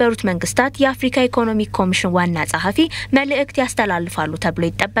በተባበሩት መንግስታት የአፍሪካ ኢኮኖሚክ ኮሚሽን ዋና ጸሐፊ መልእክት ያስተላልፋሉ ተብሎ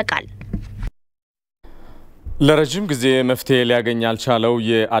ይጠበቃል። ለረጅም ጊዜ መፍትሄ ሊያገኝ ያልቻለው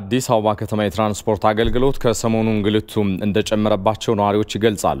የአዲስ አበባ ከተማ የትራንስፖርት አገልግሎት ከሰሞኑ እንግልቱ እንደጨመረባቸው ነዋሪዎች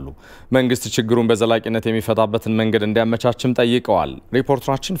ይገልጻሉ። መንግስት ችግሩን በዘላቂነት የሚፈታበትን መንገድ እንዲያመቻችም ጠይቀዋል።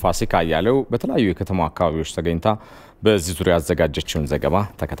 ሪፖርተራችን ፋሲካ አያሌው በተለያዩ የከተማ አካባቢዎች ተገኝታ በዚህ ዙሪያ ያዘጋጀችውን ዘገባ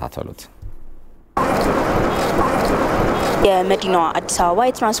ተከታተሉት። የመዲናዋ አዲስ አበባ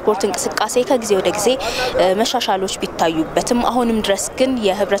የትራንስፖርት እንቅስቃሴ ከጊዜ ወደ ጊዜ መሻሻሎች ቢታዩበትም አሁንም ድረስ ግን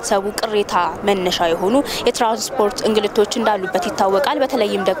የህብረተሰቡ ቅሬታ መነሻ የሆኑ የትራንስፖርት እንግልቶች እንዳሉበት ይታወቃል።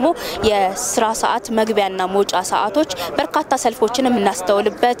 በተለይም ደግሞ የስራ ሰዓት መግቢያና መውጫ ሰዓቶች በርካታ ሰልፎችን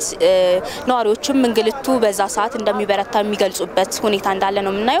የምናስተውልበት ነዋሪዎችም እንግልቱ በዛ ሰዓት እንደሚበረታ የሚገልጹበት ሁኔታ እንዳለ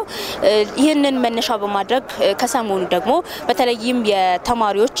ነው የምናየው። ይህንን መነሻ በማድረግ ከሰሞኑ ደግሞ በተለይም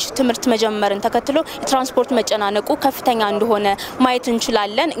የተማሪዎች ትምህርት መጀመርን ተከትሎ የትራንስፖርት መጨናነቁ ከፍተኛ እንደሆነ ማየት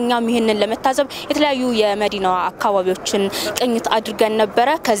እንችላለን። እኛም ይህንን ለመታዘብ የተለያዩ የመዲናዋ አካባቢዎችን ቅኝት አድርገን ነበረ።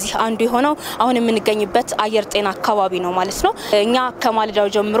 ከዚህ አንዱ የሆነው አሁን የምንገኝበት አየር ጤና አካባቢ ነው ማለት ነው። እኛ ከማለዳው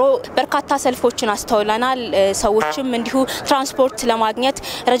ጀምሮ በርካታ ሰልፎችን አስተውለናል። ሰዎችም እንዲሁ ትራንስፖርት ለማግኘት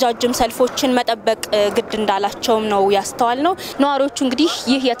ረጃጅም ሰልፎችን መጠበቅ ግድ እንዳላቸውም ነው ያስተዋልነው። ነዋሪዎቹ እንግዲህ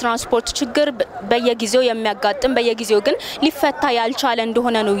ይህ የትራንስፖርት ችግር በየጊዜው የሚያጋጥም በየጊዜው ግን ሊፈታ ያልቻለ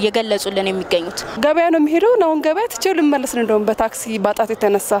እንደሆነ ነው እየገለጹልን የሚገኙት። ገበያ ነው የሚሄደው ነው ገበያ ትቼው ልመለስ ነው እንደውም በታክሲ ባጣት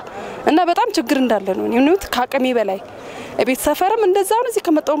የተነሳ እና በጣም ችግር እንዳለ ነው እኔውት ካቀሚ በላይ ቤት ሰፈርም እንደዛው ነው። እዚህ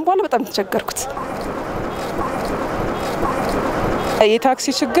ከመጣው በኋላ በጣም ተቸገርኩት። የታክሲ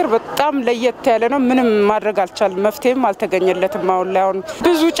ችግር በጣም ለየት ያለ ነው። ምንም ማድረግ አልቻለም። መፍትሄም አልተገኘለትም። አሁን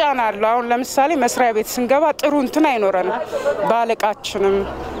ብዙ ጫና አለ። አሁን ለምሳሌ መስሪያ ቤት ስንገባ ጥሩ እንትን አይኖረንም። ባለቃችንም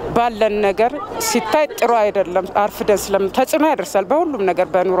ባለን ነገር ሲታይ ጥሩ አይደለም። አርፍደን ተጽዕኖ ያደርሳል በሁሉም ነገር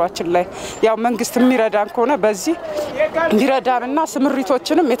በኑሯችን ላይ። ያው መንግስት የሚረዳን ከሆነ በዚህ ቢረዳንና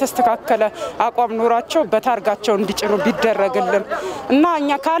ስምሪቶችንም የተስተካከለ አቋም ኑሯቸው በታርጋቸው እንዲጭኑ ቢደረግልን እና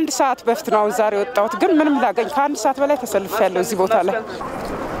እኛ ከአንድ ሰዓት በፊት ነው ዛሬ ወጣሁት፣ ግን ምንም ላገኝ ከአንድ ሰዓት በላይ ተሰልፌያለሁ እዚህ ቦታ ላይ።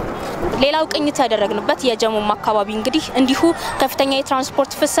 ሌላው ቅኝት ያደረግንበት የጀሞም አካባቢ እንግዲህ እንዲሁ ከፍተኛ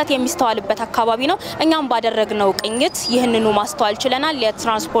የትራንስፖርት ፍሰት የሚስተዋልበት አካባቢ ነው። እኛም ባደረግነው ቅኝት ይህንኑ ማስተዋል ችለናል።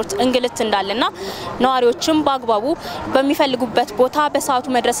 የትራንስፖርት እንግልት እንዳለና ነዋሪዎችም በአግባቡ በሚፈልጉበት ቦታ በሰዓቱ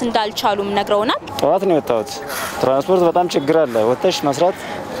መድረስ እንዳልቻሉም ነግረውናል። ጠዋት ነው የወጣሁት። ትራንስፖርት በጣም ችግር አለ። ወጥተሽ መስራት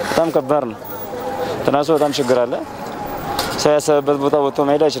በጣም ከባድ ነው። ትራንስፖርት በጣም ችግር አለ። ሰው ያሰበበት ቦታ ወጥቶ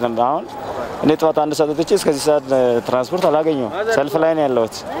መሄድ አይችልም። አሁን እኔ ጠዋት አንድ ሰዓት ወጥቼ እስከዚህ ሰዓት ትራንስፖርት አላገኘሁም። ሰልፍ ላይ ነው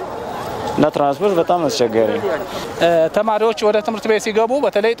ያለሁት እና ትራንስፖርት በጣም አስቸጋሪ ነው። ተማሪዎች ወደ ትምህርት ቤት ሲገቡ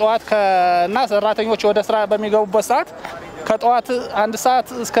በተለይ ጠዋት እና ሰራተኞች ወደ ስራ በሚገቡበት ሰዓት ከጠዋት 1 ሰዓት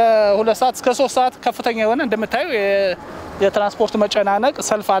እስከ 2 ሰዓት እስከ 3 ሰዓት ከፍተኛ የሆነ እንደምታዩ የትራንስፖርት መጨናነቅ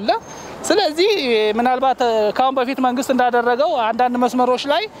ሰልፍ አለ። ስለዚህ ምናልባት ካሁን በፊት መንግስት እንዳደረገው አንዳንድ መስመሮች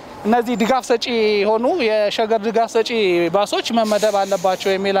ላይ እነዚህ ድጋፍ ሰጪ ሆኑ የሸገር ድጋፍ ሰጪ ባሶች መመደብ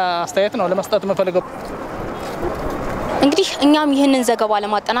አለባቸው የሚል አስተያየት ነው ለመስጠት የምፈልገው። እንግዲህ እኛም ይህንን ዘገባ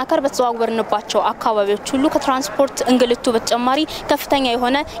ለማጠናከር በተዘዋወርንባቸው አካባቢዎች ሁሉ ከትራንስፖርት እንግልቱ በተጨማሪ ከፍተኛ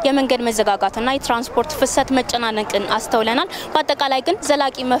የሆነ የመንገድ መዘጋጋትና የትራንስፖርት ፍሰት መጨናነቅን አስተውለናል። በአጠቃላይ ግን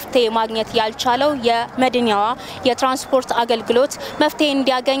ዘላቂ መፍትሄ ማግኘት ያልቻለው የመዲናዋ የትራንስፖርት አገልግሎት መፍትሄ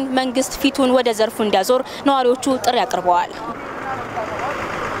እንዲያገኝ መንግስት ፊቱን ወደ ዘርፉ እንዲያዞር ነዋሪዎቹ ጥሪ አቅርበዋል።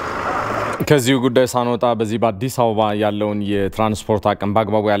 ከዚሁ ጉዳይ ሳንወጣ በዚህ በአዲስ አበባ ያለውን የትራንስፖርት አቅም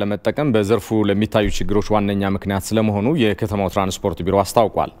በአግባቡ ያለመጠቀም በዘርፉ ለሚታዩ ችግሮች ዋነኛ ምክንያት ስለመሆኑ የከተማው ትራንስፖርት ቢሮ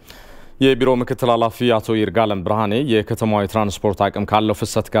አስታውቋል። የቢሮው ምክትል ኃላፊ አቶ ይርጋለም ብርሃኔ የከተማው የትራንስፖርት አቅም ካለው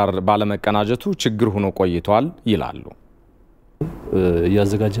ፍሰት ጋር ባለመቀናጀቱ ችግር ሆኖ ቆይቷል ይላሉ።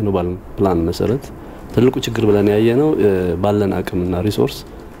 ያዘጋጀነው ፕላን መሰረት ትልቁ ችግር ብለን ያየነው ባለን አቅምና ሪሶርስ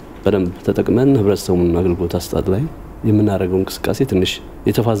በደንብ ተጠቅመን ህብረተሰቡን አገልግሎት አሰጣጥ ላይ የምናደርገው እንቅስቃሴ ትንሽ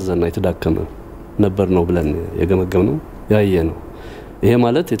የተፋዘዘና የተዳከመ ነበር ነው ብለን የገመገምነው ያየነው። ይሄ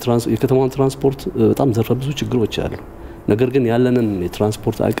ማለት የከተማው ትራንስፖርት በጣም ዘርፈ ብዙ ችግሮች አሉ። ነገር ግን ያለንን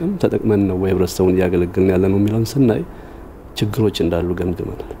የትራንስፖርት አቅም ተጠቅመን ነው ህብረተሰቡን ያገለግልን ያለነው የሚለውን ስናይ ችግሮች እንዳሉ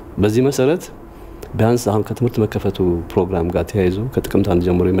ገምግመናል። በዚህ መሰረት ቢያንስ አሁን ከትምህርት መከፈቱ ፕሮግራም ጋር ተያይዞ ከጥቅምት 1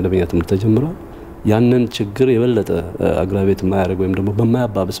 ጀምሮ የመደበኛ ትምህርት ተጀምሯል። ያንን ችግር የበለጠ አግራቤት የማያደርግ ወይም ደግሞ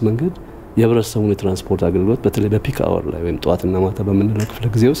በማያባብስ መንገድ የህብረተሰቡን የትራንስፖርት አገልግሎት በተለይ በፒክ አወር ላይ ወይም ጠዋትና ማታ በምንለው ክፍለ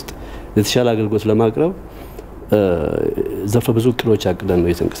ጊዜ ውስጥ የተሻለ አገልግሎት ለማቅረብ ዘርፈ ብዙ እቅዶች አቅደን ነው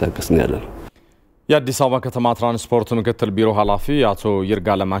እየተንቀሳቀስን ያለነው። የአዲስ አበባ ከተማ ትራንስፖርት ምክትል ቢሮ ኃላፊ አቶ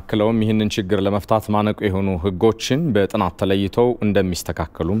ይርጋለም አክለውም ይህንን ችግር ለመፍታት ማነቆ የሆኑ ህጎችን በጥናት ተለይተው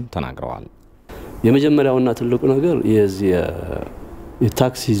እንደሚስተካከሉም ተናግረዋል። የመጀመሪያውና ትልቁ ነገር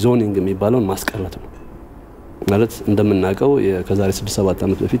የታክሲ ዞኒንግ የሚባለውን ማስቀረት ነው። ማለት እንደምናውቀው ከዛሬ 6-7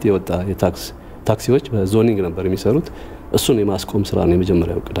 ዓመት በፊት የወጣ ታክሲዎች በዞኒንግ ነበር የሚሰሩት። እሱን የማስቆም ስራ ነው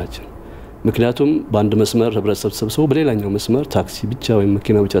የመጀመሪያው እቅዳችን። ምክንያቱም በአንድ መስመር ህብረተሰብ ተሰብስቦ በሌላኛው መስመር ታክሲ ብቻ ወይም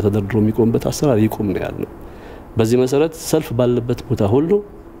መኪና ብቻ ተደርድሮ የሚቆምበት አሰራር ይቆም ነው ያለው። በዚህ መሰረት ሰልፍ ባለበት ቦታ ሁሉ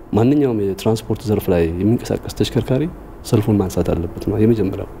ማንኛውም የትራንስፖርት ዘርፍ ላይ የሚንቀሳቀስ ተሽከርካሪ ሰልፉን ማንሳት አለበት ነው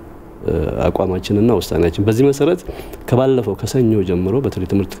የመጀመሪያው አቋማችንና ውሳኔያችን። በዚህ መሰረት ከባለፈው ከሰኞ ጀምሮ በተለይ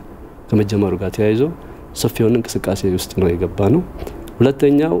ትምህርት ከመጀመሩ ጋር ተያይዞ ሰፊውን እንቅስቃሴ ውስጥ ነው የገባ ነው።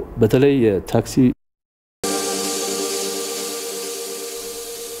 ሁለተኛው በተለይ የታክሲ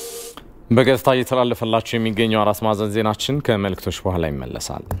በቀጥታ እየተላለፈላችሁ የሚገኘው አራስ ማዕዘን ዜናችን ከመልእክቶች በኋላ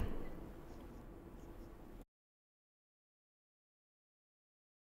ይመለሳል።